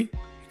 2040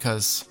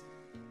 because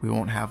we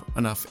won't have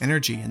enough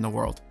energy in the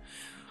world.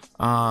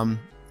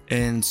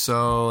 And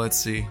so let's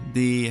see,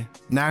 the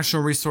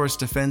National Resource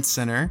Defense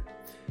Center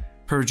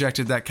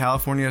projected that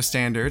California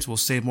standards will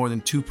save more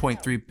than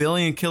 2.3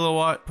 billion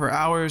kilowatt per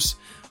hours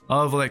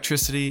of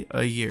electricity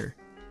a year.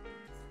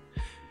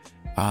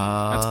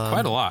 That's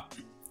quite a lot.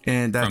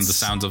 And that's from the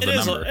sounds of the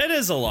number. It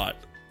is a lot.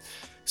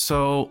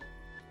 So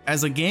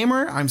as a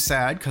gamer, I'm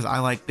sad because I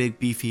like big,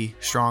 beefy,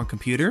 strong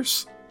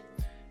computers.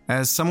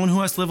 As someone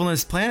who has to live on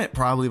this planet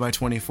probably by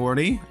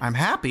 2040, I'm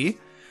happy.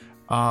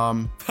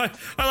 I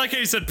like how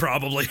you said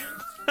probably.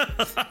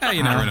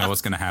 You never know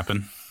what's going to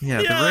happen.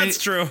 Yeah, that's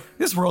true.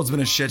 This world's been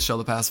a shit show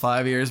the past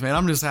 5 years, man.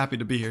 I'm just happy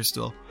to be here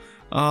still.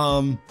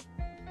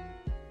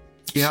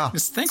 Yeah.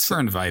 Just thanks for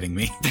inviting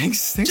me.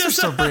 Thanks for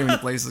still bringing me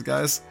places,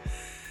 guys.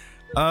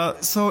 No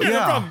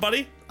problem,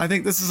 buddy. I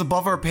think this is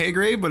above our pay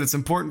grade, but it's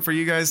important for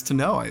you guys to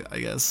know, I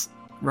guess.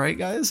 Right,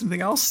 guys?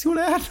 Anything else you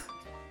want to add?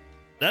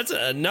 That's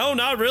no,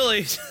 not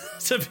really,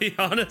 to be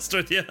honest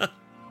with you.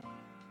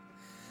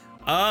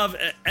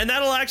 And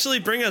that'll actually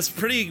bring us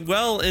pretty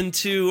well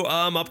into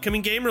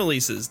upcoming game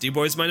releases. Do you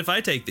boys mind if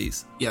I take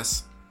these?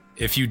 Yes.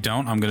 If you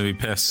don't, I'm going to be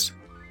pissed.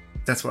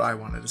 That's what I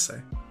wanted to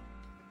say.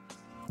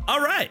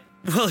 All right.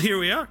 Well, here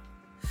we are.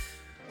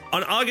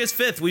 On August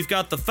 5th, we've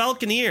got The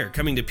Falconeer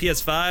coming to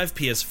PS5,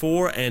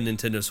 PS4, and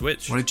Nintendo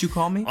Switch. What did you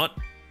call me?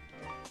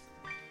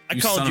 I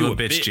called you a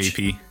bitch,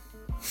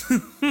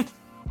 JP.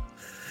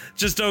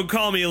 Just don't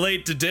call me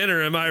late to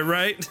dinner, am I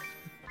right?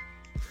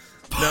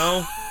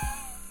 No?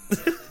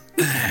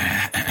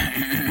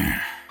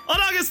 On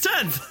August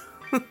 10th,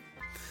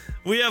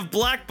 we have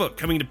Black Book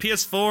coming to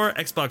PS4,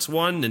 Xbox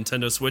One,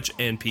 Nintendo Switch,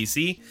 and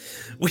PC.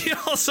 We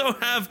also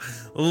have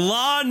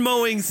Lawn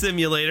Mowing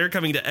Simulator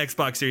coming to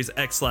Xbox Series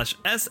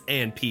X/S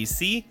and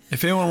PC.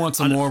 If anyone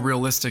wants a more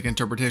realistic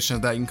interpretation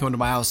of that, you can come to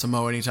my house and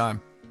mow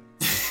anytime.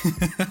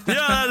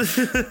 Yeah.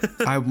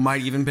 I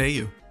might even pay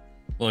you.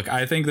 Look,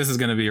 I think this is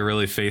going to be a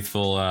really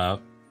faithful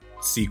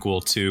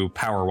sequel to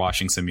Power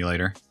Washing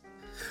Simulator.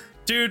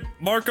 Dude,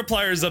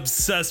 Markiplier's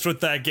obsessed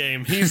with that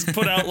game. He's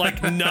put out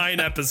like 9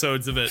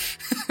 episodes of it.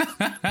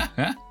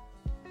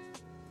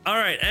 All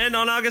right, and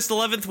on August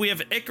 11th, we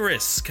have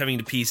Icarus coming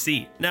to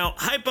PC. Now,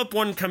 hype up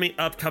one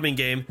upcoming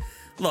game.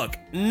 Look,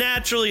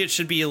 naturally it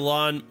should be a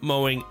lawn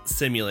mowing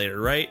simulator,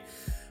 right?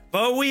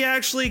 But we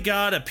actually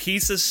got a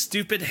piece of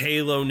stupid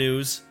Halo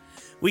news.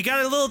 We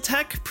got a little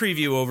tech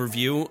preview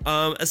overview,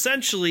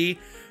 essentially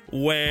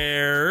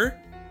where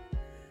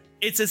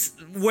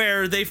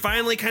where they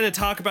finally kind of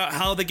talk about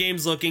how the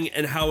game's looking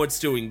and how it's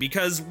doing,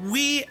 because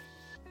we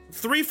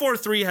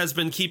 343 has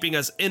been keeping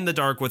us in the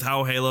dark with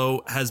how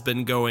Halo has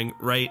been going,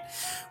 right?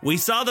 We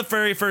saw the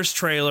very first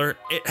trailer.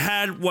 It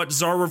had what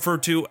Czar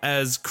referred to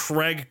as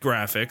Craig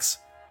graphics.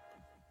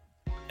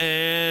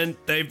 And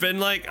they've been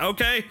like,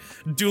 okay,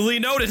 duly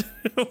noted.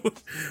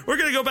 We're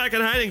going to go back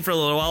in hiding for a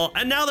little while.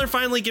 And now they're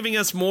finally giving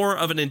us more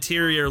of an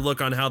interior look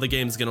on how the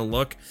game's going to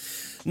look.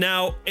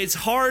 Now, it's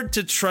hard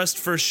to trust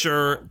for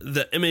sure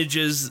the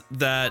images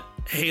that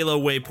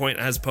Halo Waypoint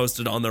has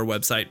posted on their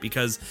website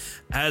because,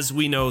 as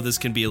we know, this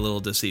can be a little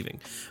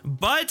deceiving.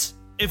 But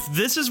if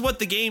this is what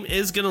the game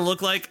is going to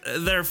look like,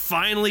 they're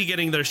finally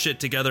getting their shit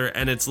together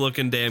and it's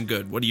looking damn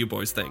good. What do you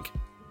boys think?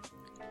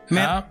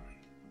 Man.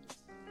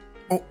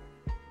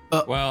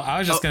 Well, I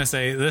was just going to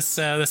say this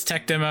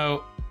tech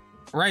demo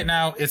right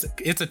now, it's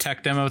a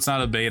tech demo. It's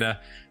not a beta.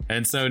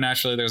 And so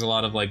naturally there's a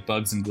lot of like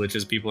bugs and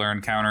glitches people are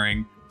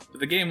encountering. But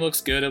the game looks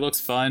good. It looks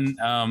fun.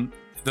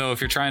 Though if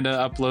you're trying to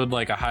upload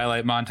like a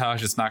highlight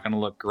montage, it's not going to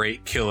look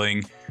great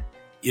killing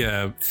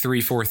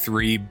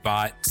 343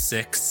 bot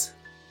 6.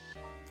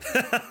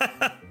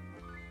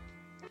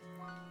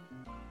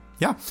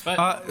 Yeah.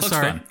 But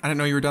sorry, fun. I didn't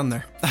know you were done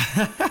there.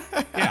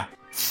 Yeah.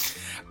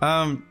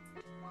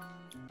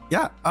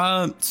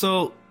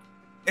 So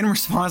in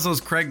response to those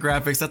Craig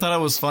graphics, I thought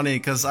it was funny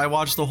because I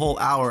watched the whole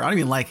hour. I don't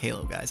even like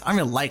Halo, guys. I don't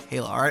even like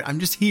Halo, all right? I'm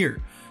just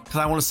here because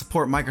I want to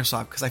support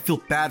Microsoft because I feel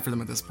bad for them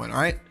at this point, all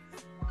right?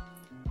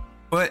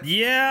 But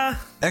yeah,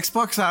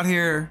 Xbox out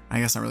here, I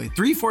guess not really.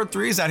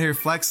 343 is out here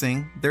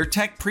flexing. Their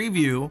tech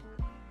preview,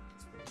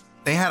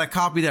 they had a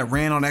copy that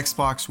ran on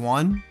Xbox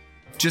One,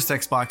 just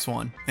Xbox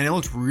One, and it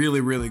looked really,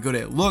 really good.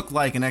 It looked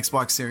like an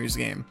Xbox Series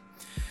game.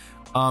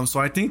 So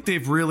I think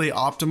they've really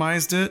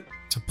optimized it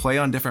to play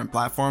on different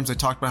platforms. They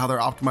talked about how they're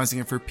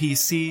optimizing it for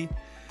PC.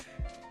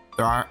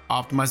 They're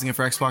optimizing it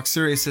for Xbox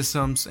Series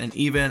systems and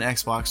even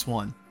Xbox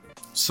One.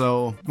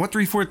 So what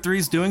 343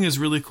 is doing is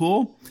really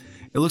cool.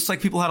 It looks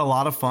like people had a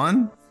lot of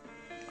fun.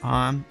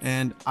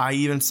 And I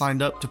even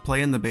signed up to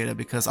play in the beta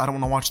because I don't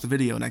want to watch the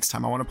video next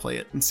time. I want to play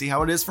it and see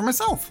how it is for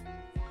myself.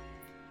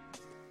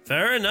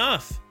 Fair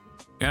enough.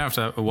 You're going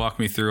to have to walk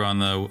me through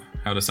on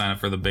how to sign up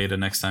for the beta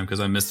next time because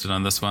I missed it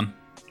on this one.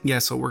 Yeah,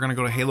 so we're going to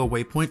go to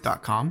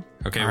halowaypoint.com.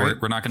 Okay, right?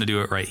 we're not going to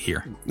do it right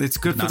here. It's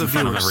good not for the in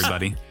front viewers. of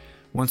everybody.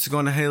 Once you go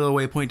into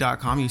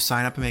halowaypoint.com, you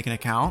sign up and make an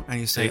account, and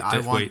you say, Stop I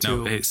want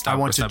doing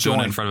to it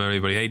join. in front of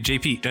everybody. Hey,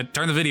 JP,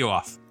 turn the video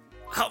off.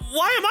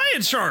 Why am I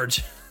in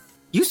charge?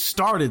 You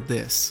started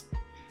this.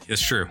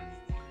 It's true.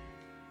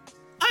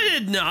 I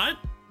did not.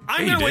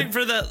 I'm Yeah, going to you wait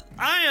for the...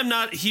 I am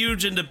not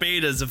huge into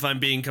betas, if I'm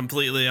being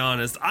completely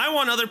honest. I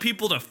want other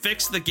people to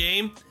fix the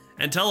game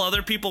and tell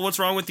other people what's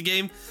wrong with the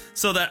game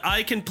so that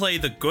I can play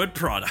the good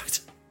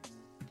product.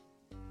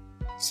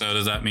 So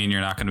does that mean you're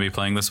not going to be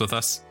playing this with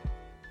us?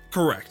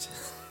 Correct.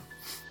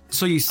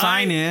 So you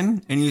sign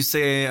in, and you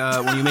say,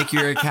 when you make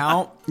your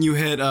account, you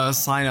hit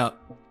sign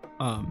up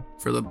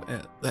for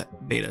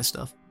that beta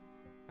stuff.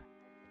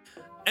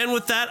 And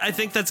with that, I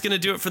think that's going to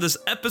do it for this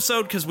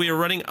episode because we are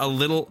running a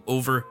little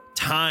over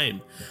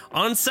time.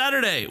 On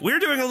Saturday, we're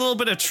doing a little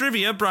bit of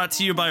trivia brought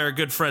to you by our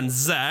good friend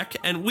Zach,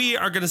 and we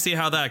are going to see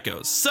how that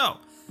goes. So,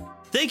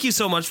 thank you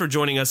so much for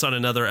joining us on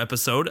another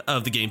episode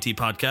of the Game Tea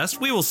Podcast.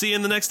 We will see you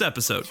in the next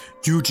episode.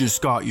 You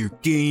just got your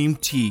game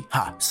tea.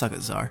 Ha, suck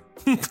it, Czar.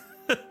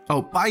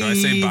 Oh, bye. Do I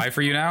say bye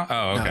for you now?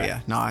 Oh, okay. Oh, yeah.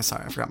 No, I'm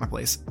sorry. I forgot my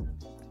place.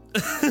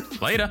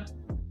 Later.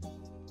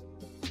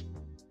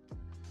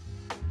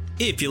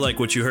 If you like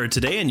what you heard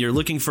today and you're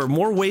looking for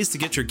more ways to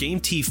get your game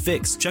tea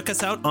fix, check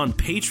us out on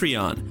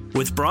Patreon.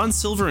 With bronze,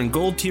 silver, and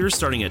gold tiers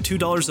starting at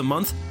 $2 a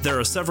month, there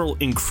are several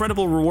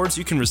incredible rewards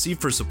you can receive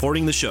for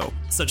supporting the show,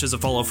 such as a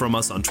follow from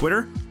us on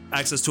Twitter,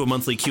 access to a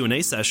monthly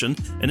Q&A session,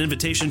 an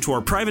invitation to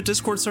our private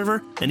Discord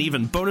server, and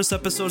even bonus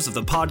episodes of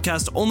the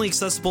podcast only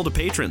accessible to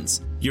patrons.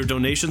 Your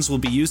donations will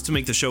be used to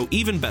make the show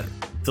even better.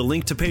 The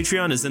link to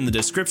Patreon is in the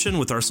description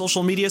with our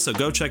social media, so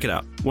go check it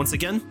out. Once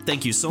again,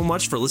 thank you so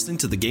much for listening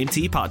to the Game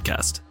Tea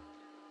Podcast.